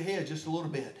scratch your head just a little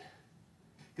bit,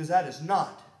 because that is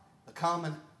not a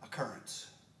common occurrence.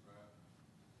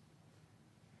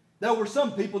 There were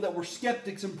some people that were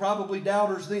skeptics and probably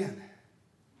doubters then.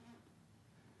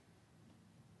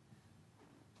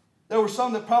 There were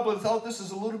some that probably thought this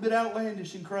is a little bit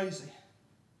outlandish and crazy.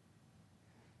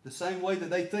 The same way that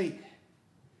they think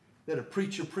that a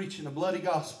preacher preaching a bloody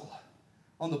gospel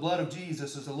on the blood of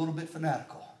Jesus is a little bit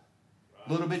fanatical,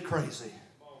 a little bit crazy,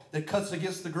 that cuts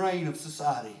against the grain of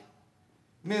society.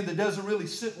 Man, that doesn't really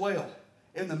sit well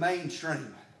in the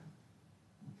mainstream.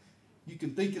 You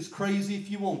can think it's crazy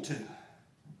if you want to.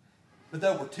 But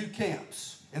there were two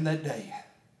camps in that day.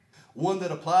 One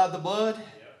that applied the blood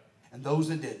and those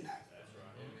that didn't.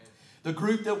 The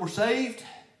group that were saved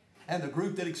and the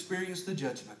group that experienced the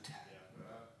judgment.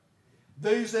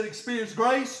 Those that experienced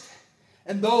grace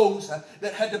and those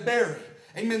that had to bury,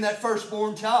 amen, that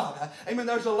firstborn child. Amen.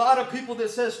 There's a lot of people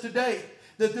that says today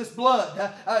that this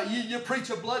blood, you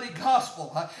preach a bloody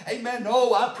gospel. Amen.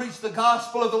 No, I preach the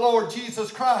gospel of the Lord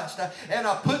Jesus Christ. And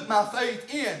I put my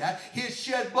faith in his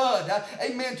shed blood.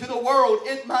 Amen. To the world,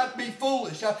 it might be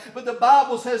foolish. But the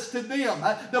Bible says to them,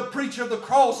 the preacher of the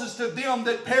cross is to them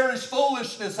that perish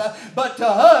foolishness. But to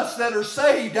us that are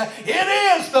saved,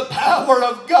 it is the power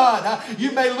of God.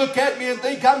 You may look at me and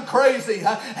think I'm crazy.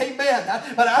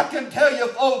 Amen. But I can tell you,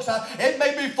 folks, it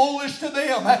may be foolish to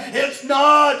them. It's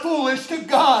not foolish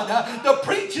to God. The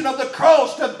preaching of the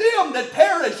cross to them that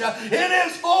perish, it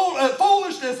is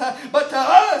foolishness, but to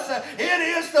us, it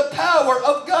is the power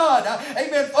of God.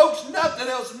 Amen, folks, nothing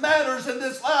else matters in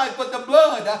this life but the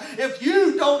blood. If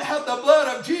you don't have the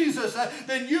blood of Jesus,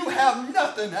 then you have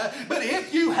nothing. But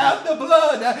if you have the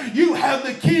blood, you have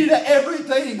the key to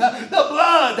everything. The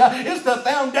blood is the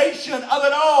foundation of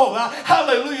it all.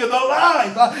 Hallelujah. The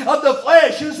life of the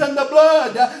flesh is in the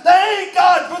blood. Thank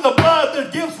God for the blood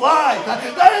that gives life.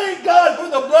 Thank God for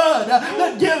the blood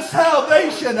that gives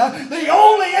salvation. The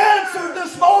only answer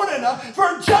this morning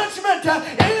for judgment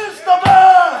is the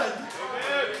blood.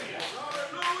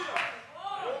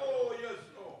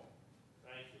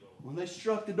 When they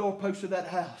struck the doorpost of that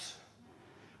house,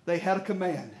 they had a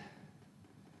command.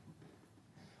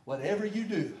 Whatever you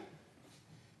do,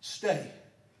 stay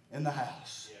in the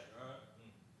house.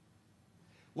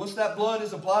 Once that blood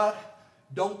is applied,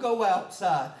 don't go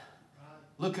outside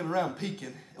looking around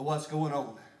peeking at what's going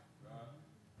on.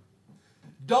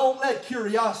 Don't let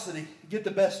curiosity get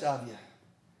the best of you.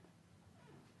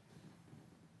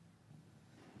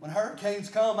 When hurricanes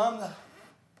come,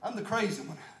 I'm the crazy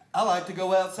one. I like to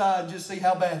go outside and just see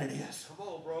how bad it is. Come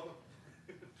on, brother.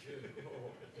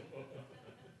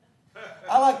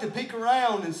 I like to peek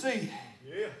around and see.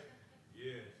 Yeah.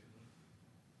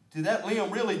 Did that limb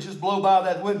really just blow by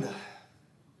that window?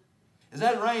 Is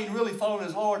that rain really falling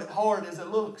as hard as it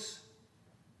looks?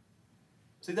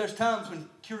 See, there's times when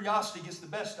curiosity gets the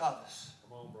best of us.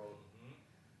 Come on, brother.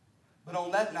 But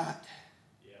on that night,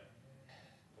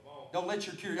 Come on. don't let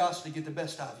your curiosity get the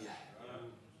best of you.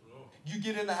 You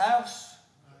get in the house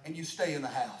and you stay in the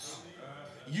house.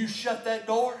 You shut that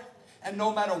door, and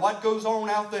no matter what goes on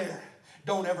out there,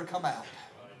 don't ever come out.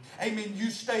 Amen. You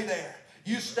stay there.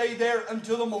 You stay there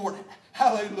until the morning.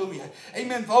 Hallelujah.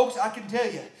 Amen, folks. I can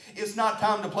tell you, it's not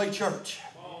time to play church.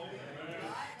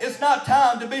 It's not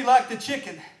time to be like the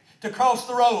chicken to cross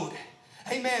the road.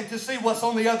 Amen. To see what's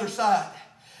on the other side.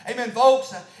 Amen,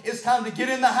 folks. It's time to get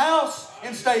in the house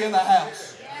and stay in the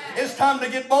house. It's time to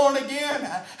get born again.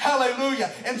 Hallelujah.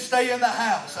 And stay in the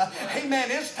house. Amen.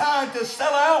 It's time to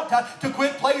sell out, to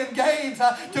quit playing games,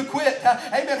 to quit,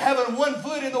 amen, having one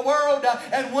foot in the world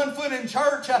and one foot in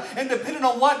church. And depending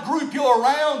on what group you're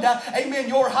around, amen,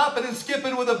 you're hopping and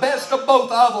skipping with the best of both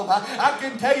of them. I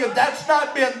can tell you that's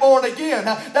not being born again.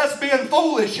 That's being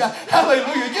foolish.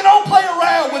 Hallelujah. You don't play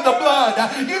around with the blood.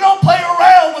 You don't play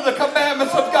around with the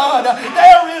commandments of God.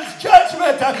 There is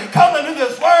judgment coming to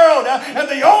this world. And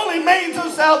the only means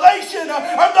of salvation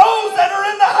are those that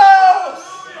are in the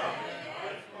house,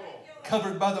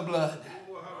 covered by the blood.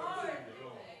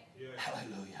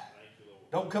 Hallelujah.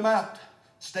 Don't come out.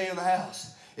 Stay in the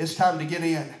house. It's time to get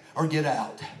in or get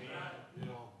out.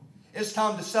 It's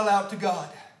time to sell out to God.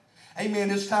 Amen.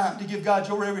 It's time to give God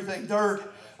your everything. Third,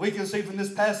 we can see from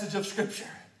this passage of Scripture.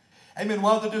 Amen.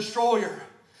 While the destroyer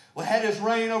had his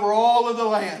reign over all of the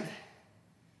land,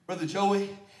 Brother Joey,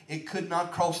 it could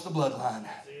not cross the bloodline.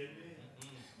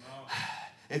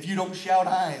 If you don't shout,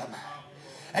 I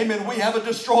am. Amen. We have a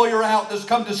destroyer out that's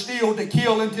come to steal, to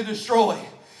kill, and to destroy.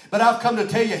 But I've come to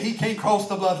tell you, he can't cross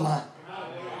the bloodline.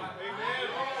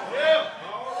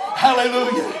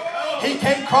 Hallelujah. He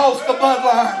can't cross the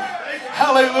bloodline.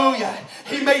 Hallelujah.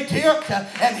 He may tempt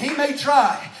and he may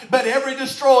try. But every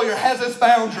destroyer has its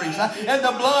boundaries. And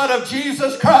the blood of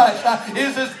Jesus Christ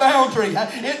is his boundary.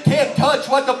 It can't touch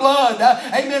what the blood,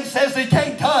 amen, says he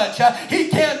can't touch. He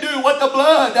can't do what the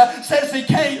blood says he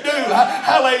can't do.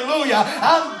 Hallelujah.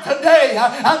 Today,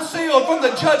 I'm sealed from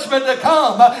the judgment to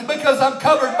come because I'm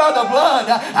covered by the blood.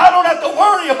 I don't have to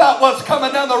worry about what's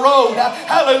coming down the road.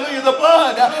 Hallelujah. The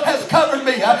blood has covered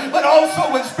me. But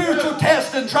also in spiritual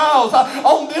tests and trials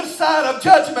on this side of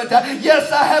judgment,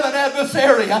 yes, I have an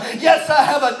adversary. Yes, I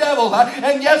have a devil.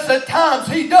 And yes, at times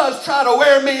he does try to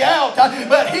wear me out.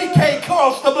 But he can't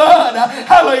cross the blood.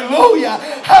 Hallelujah.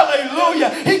 Hallelujah.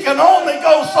 He can only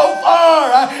go so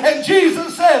far. And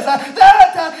Jesus says,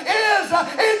 that is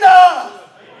enough.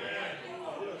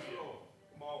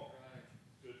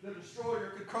 The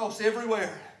destroyer could cross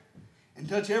everywhere and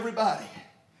touch everybody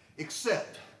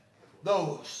except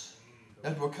those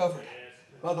that were covered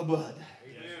by the blood.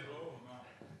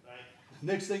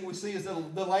 Next thing we see is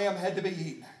that the lamb had to be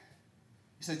eaten.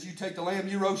 He says, you take the lamb,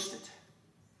 you roast it.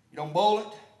 You don't boil it.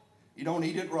 You don't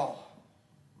eat it raw.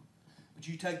 But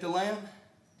you take the lamb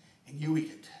and you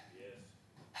eat it. Yes.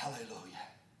 Hallelujah.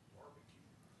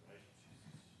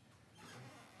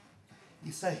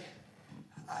 You say,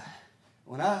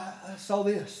 when I saw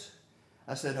this,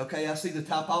 I said, okay, I see the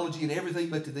typology and everything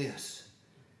but to this.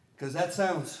 Because that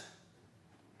sounds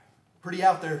pretty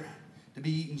out there to be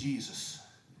eating Jesus.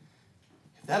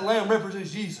 If that lamb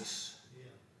represents Jesus,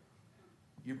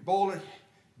 you're boiling,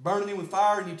 burning him with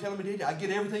fire, and you tell him I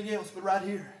get everything else but right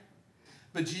here.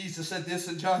 But Jesus said this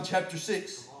in John chapter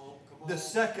 6. The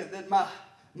second that my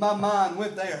mind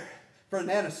went there for a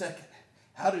nanosecond,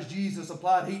 how does Jesus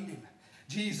apply to eating him?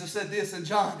 Jesus said this in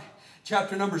John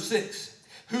chapter number 6.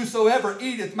 Whosoever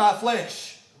eateth my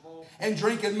flesh and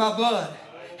drinketh my blood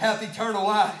hath eternal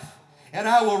life, and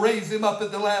I will raise him up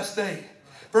at the last day.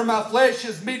 For my flesh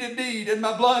is meat indeed, and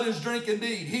my blood is drink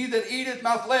indeed. He that eateth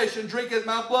my flesh and drinketh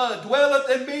my blood dwelleth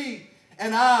in me,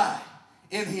 and I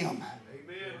in him.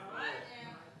 Amen.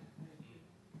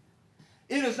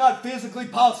 It is not physically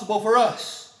possible for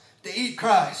us to eat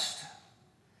Christ.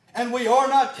 And we are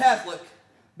not Catholic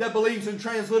that believes in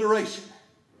transliteration.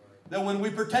 That when we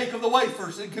partake of the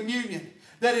wafers in communion,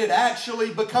 that it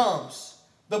actually becomes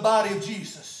the body of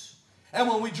Jesus. And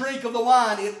when we drink of the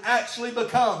wine, it actually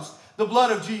becomes the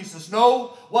blood of Jesus.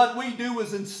 No, what we do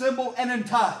is in symbol and in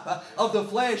type of the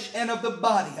flesh and of the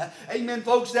body. Amen,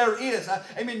 folks, there is.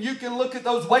 Amen, you can look at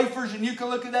those wafers and you can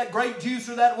look at that grape juice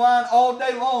or that wine all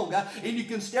day long. And you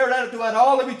can stare at it throughout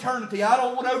all of eternity. I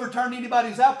don't want to overturn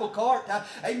anybody's apple cart.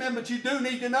 Amen, but you do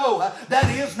need to know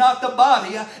that is not the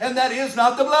body and that is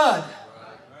not the blood.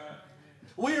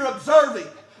 We are observing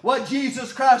what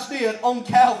Jesus Christ did on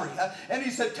Calvary. And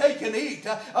he said, take and eat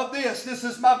of this. This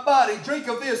is my body. Drink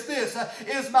of this. This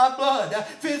is my blood.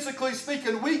 Physically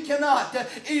speaking, we cannot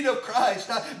eat of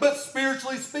Christ. But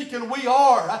spiritually speaking, we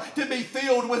are to be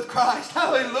filled with Christ.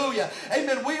 Hallelujah.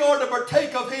 Amen. We are to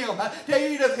partake of him,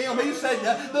 to eat of him. He said,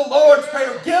 the Lord's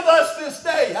Prayer, give us this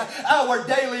day our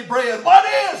daily bread. What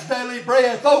is daily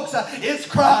bread, folks? It's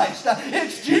Christ.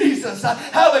 It's Jesus.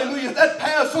 Hallelujah. That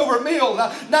Passover meal,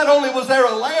 not only was there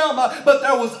a lamb, lamb, but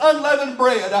there was unleavened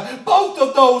bread. Both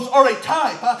of those are a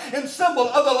type and symbol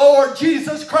of the Lord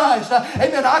Jesus Christ.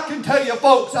 Amen. I can tell you,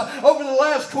 folks, over the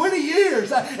last 20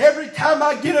 years, every time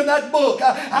I get in that book,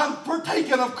 I'm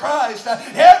partaking of Christ.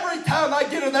 Every time I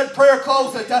get in that prayer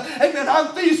closet, amen,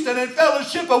 I'm feasting and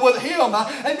fellowshipping with Him.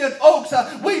 Amen, folks,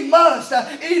 we must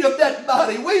eat of that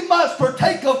body. We must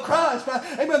partake of Christ.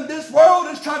 Amen. This world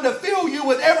is trying to fill you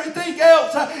with everything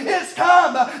else. It's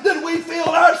time that we fill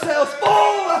ourselves full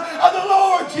of the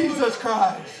Lord Jesus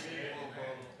Christ.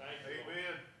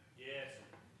 Amen. Yes.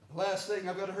 The last thing,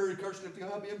 I've got to hurry, Kirsten, if you'll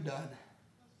help me, I'm done.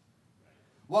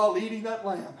 While eating that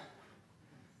lamb,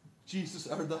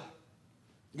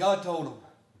 God told him,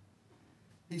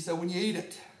 He said, when you eat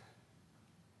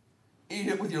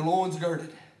it with your loins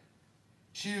girded,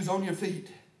 shoes on your feet,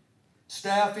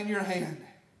 staff in your hand.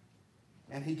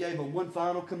 And He gave him one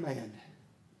final command.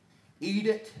 Eat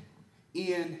it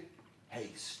in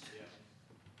haste.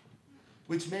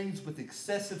 Which means with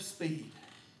excessive speed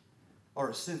or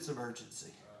a sense of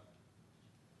urgency.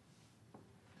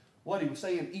 What He was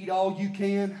saying, eat all you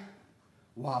can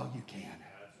while you can.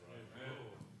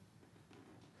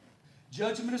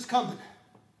 Judgment is coming.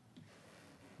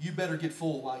 You better get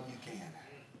full while you can.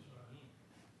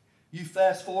 You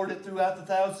fast forward it throughout the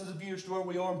thousands of years to where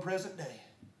we are in present day.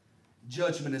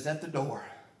 Judgment is at the door.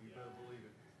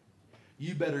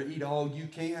 You better eat all you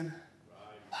can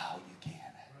while you can.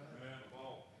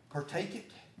 Partake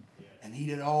it and eat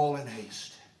it all in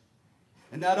haste.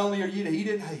 And not only are you to eat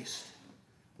in haste,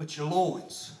 but your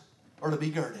loins are to be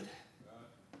girded.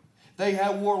 They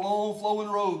wore long flowing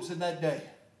robes in that day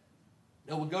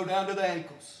that would go down to the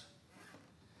ankles.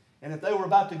 And if they were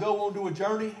about to go on to a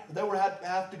journey, they would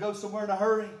have to go somewhere in a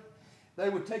hurry, they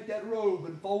would take that robe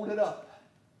and fold it up.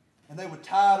 And they would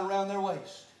tie it around their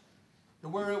waist to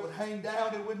where it would hang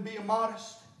down. It wouldn't be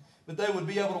immodest, but they would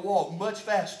be able to walk much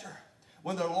faster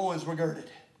when their loins were girded.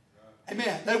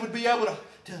 Amen. They would be able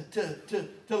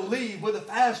to leave with a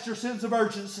faster sense of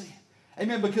urgency.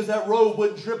 Amen. Because that robe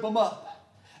wouldn't trip them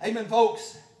up. Amen,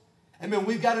 folks. Amen.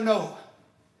 We've got to know,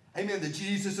 amen, that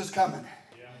Jesus is coming.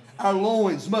 Our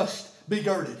loins must be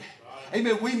girded.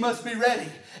 Amen. We must be ready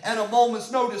at a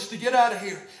moment's notice to get out of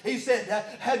here. He said,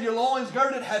 have your loins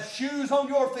girded, have shoes on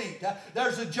your feet.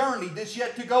 There's a journey that's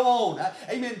yet to go on.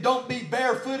 Amen. Don't be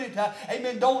barefooted.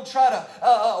 Amen. Don't try to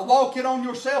walk it on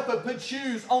yourself, but put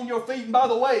shoes on your feet. And by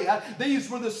the way, these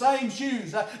were the same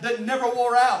shoes that never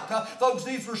wore out. Folks,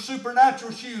 these were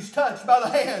supernatural shoes touched by the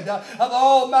hand of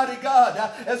Almighty God.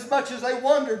 As much as they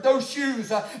wondered, those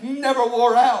shoes never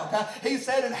wore out. He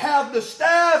said, and have the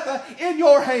staff in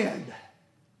your hand.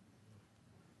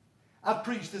 I've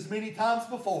preached this many times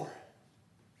before.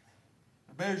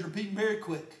 It bears repeating very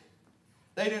quick.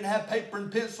 They didn't have paper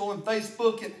and pencil and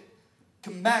Facebook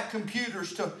and Mac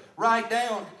computers to write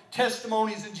down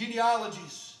testimonies and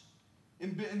genealogies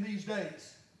in these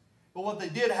days. But what they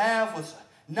did have was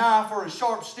a knife or a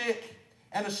sharp stick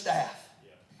and a staff.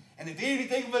 And if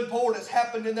anything of importance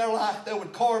happened in their life, they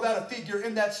would carve out a figure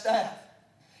in that staff.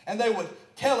 And they would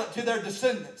tell it to their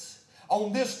descendants.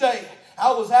 On this day,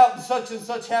 I was out and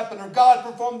such happened, or God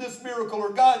performed this miracle,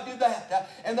 or God did that.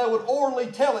 And they would orally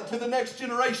tell it to the next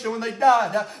generation. When they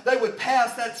died, they would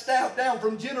pass that staff down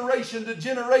from generation to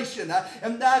generation.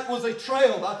 And that was a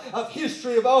trail of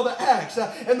history of all the acts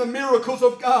and the miracles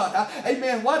of God.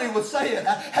 Amen. What He was saying,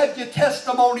 have your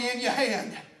testimony in your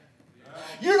hand.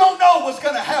 You don't know what's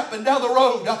going to happen down the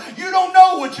road. You don't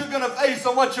know what you're going to face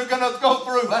and what you're going to go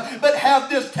through. But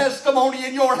have this testimony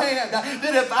in your hand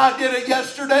that if I did it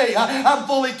yesterday, I'm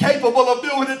fully capable of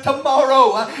doing it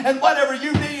tomorrow. And whatever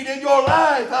you need in your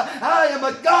life, I am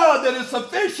a God that is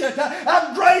sufficient.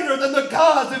 I'm greater than the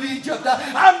gods of Egypt.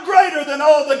 I'm greater than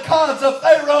all the gods of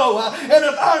Pharaoh. And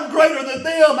if I'm greater than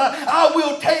them, I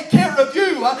will take care of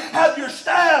you. Have your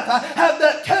staff, have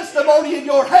that testimony in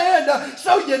your hand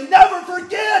so you never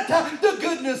forget the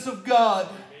goodness of God.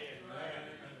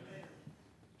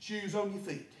 Shoes on your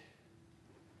feet,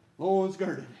 loins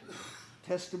girded,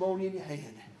 testimony in your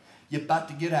hand. You're about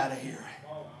to get out of here.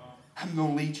 I'm going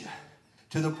to lead you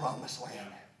to the promised land.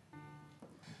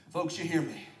 Folks, you hear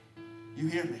me. You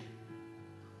hear me.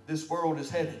 This world is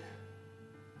headed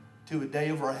to a day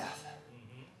of wrath,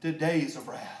 to days of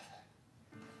wrath.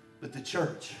 But the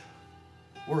church,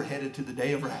 we're headed to the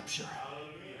day of rapture.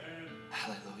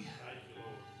 Hallelujah.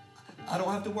 I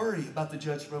don't have to worry about the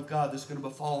judgment of God that's going to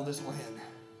befall this land,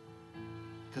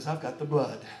 because I've got the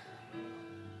blood.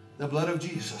 The blood of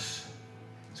Jesus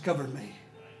has covered me.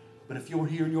 But if you're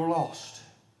here and you're lost,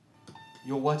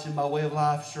 you're watching my Way of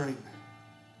Life stream,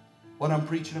 what I'm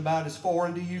preaching about is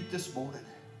foreign to you this morning.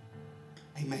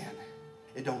 Amen.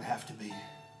 It don't have to be.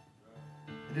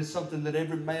 It is something that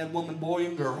every man, woman, boy,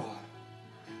 and girl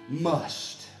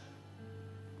must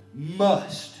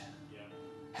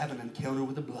have an encounter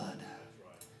with the blood,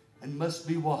 and must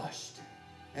be washed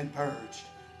and purged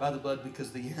by the blood,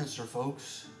 because the answer,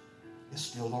 folks, is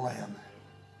still the Lamb.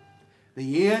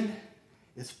 The end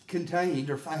is contained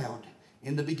or found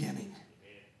in the beginning.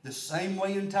 The same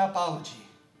way in typology,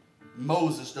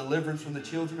 Moses' deliverance from the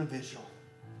children of Israel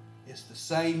is the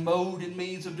same mode and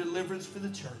means of deliverance for the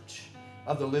church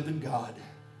of the living God.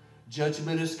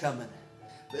 Judgment is coming.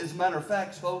 As a matter of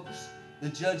fact, folks, the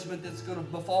judgment that's going to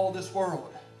befall this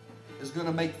world is going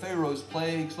to make Pharaoh's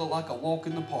plagues look like a walk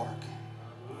in the park.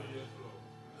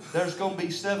 There's going to be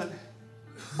 7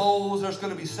 bowls. There's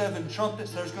going to be 7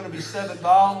 trumpets. There's going to be 7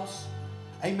 vials.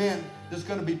 Amen. There's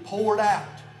going to be poured out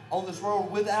on this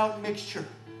world without mixture,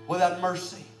 without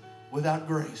mercy, without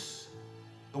grace.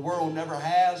 The world never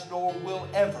has nor will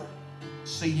ever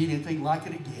see anything like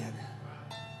it again.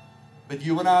 But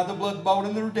you and I, the blood bought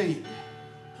and the redeemed,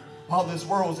 while this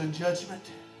world's in judgment,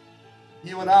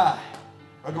 you and I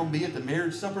are going to be at the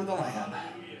marriage supper of the Lamb.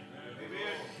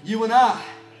 You and I,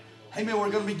 amen, we're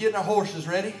going to be getting our horses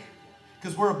ready,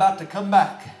 because we're about to come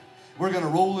back. We're going to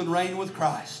rule and reign with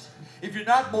Christ. If you're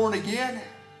not born again,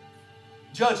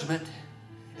 judgment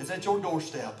is at your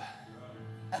doorstep.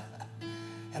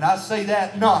 And I say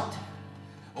that not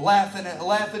laughing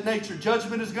at nature.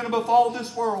 Judgment is going to befall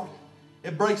this world.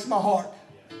 It breaks my heart.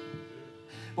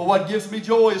 But what gives me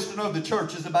joy is to know the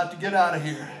church is about to get out of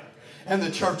here. And the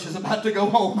church is about to go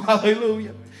home.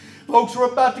 Hallelujah. Folks,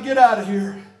 we're about to get out of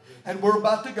here. And we're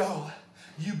about to go.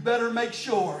 You better make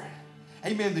sure,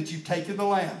 amen, that you've taken the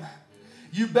Lamb.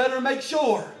 You better make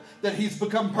sure that He's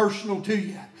become personal to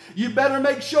you. You better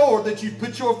make sure that you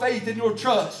put your faith and your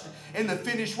trust in the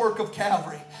finished work of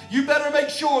Calvary. You better make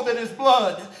sure that His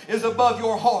blood is above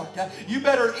your heart. You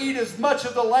better eat as much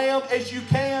of the Lamb as you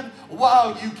can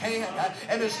while you can.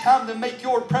 And it's time to make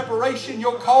your preparation,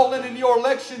 your calling, and your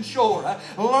election sure.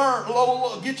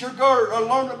 Get your gird, or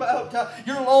learn about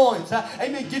your loins.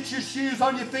 Amen. Get your shoes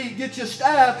on your feet. Get your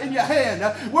staff in your hand.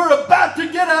 We're about to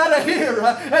get out of here,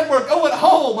 and we're going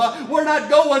home. We're not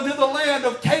going to the land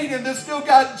of Canaan that still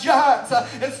got giants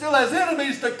and still has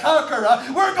enemies to conquer.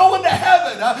 We're going to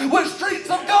heaven with streets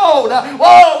of gold,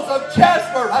 walls of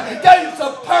jasper, gates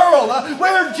of pearl,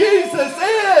 where Jesus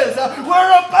is.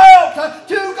 We're about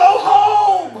to go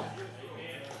home.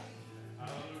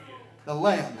 The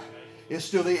Lamb is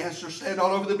still the answer. Stand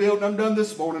all over the building. I'm done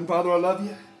this morning. Father, I love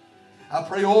you. I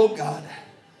pray, oh God,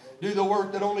 do the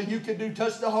work that only you can do.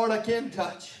 Touch the heart I can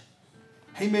touch.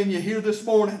 Amen. You're here this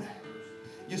morning.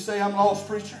 You say, I'm lost,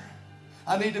 preacher.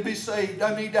 I need to be saved.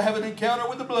 I need to have an encounter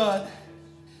with the blood.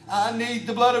 I need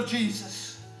the blood of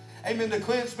Jesus. Amen. To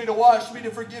cleanse me, to wash me,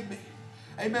 to forgive me.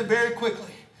 Amen. Very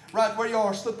quickly. Right where you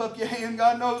are. Slip up your hand.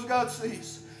 God knows, God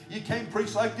sees. You can't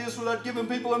preach like this without giving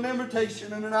people an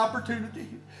invitation and an opportunity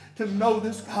to know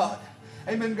this God.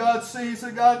 Amen. God sees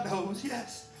and God knows.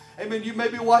 Yes. Amen. You may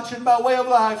be watching by way of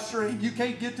live stream. You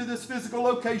can't get to this physical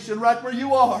location right where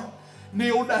you are.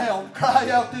 Kneel down. Cry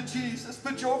out to Jesus.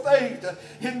 Put your faith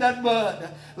in that blood.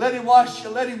 Let Him wash you.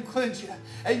 Let Him cleanse you.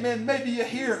 Amen. Maybe you're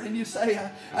here and you say,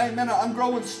 amen, I'm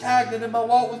growing stagnant in my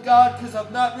walk with God because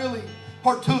I've not really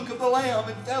partook of the Lamb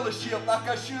in fellowship like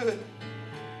I should.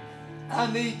 I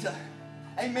need to,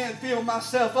 amen, fill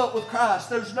myself up with Christ.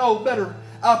 There's no better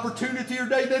opportunity or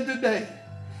day than today.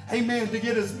 Amen. To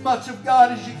get as much of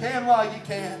God as you can while you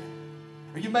can.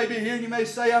 Or you may be here and you may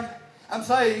say, I'm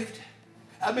saved.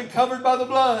 I've been covered by the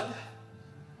blood,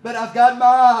 but I've got my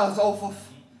eyes off of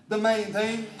the main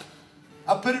thing.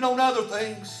 I put it on other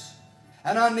things,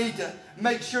 and I need to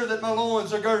make sure that my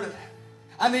loins are girded.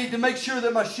 I need to make sure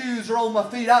that my shoes are on my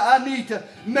feet. I need to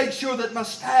make sure that my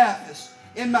staff is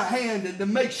in my hand, and to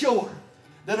make sure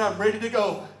that I'm ready to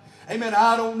go. Amen.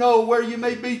 I don't know where you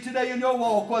may be today in your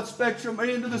walk, what spectrum or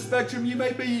end of the spectrum you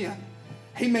may be in.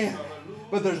 Amen.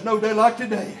 But there's no day like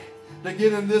today to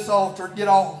get in this altar and get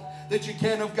all that you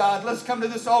can of God. Let's come to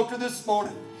this altar this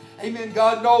morning. Amen.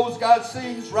 God knows, God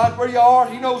sees right where you are.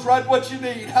 He knows right what you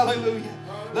need. Hallelujah.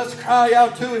 Let's cry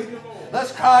out to Him.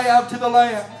 Let's cry out to the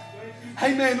Lamb.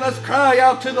 Amen. Let's cry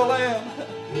out to the Lamb.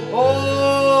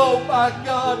 Oh, my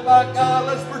God,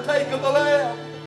 let's partake of the Lamb.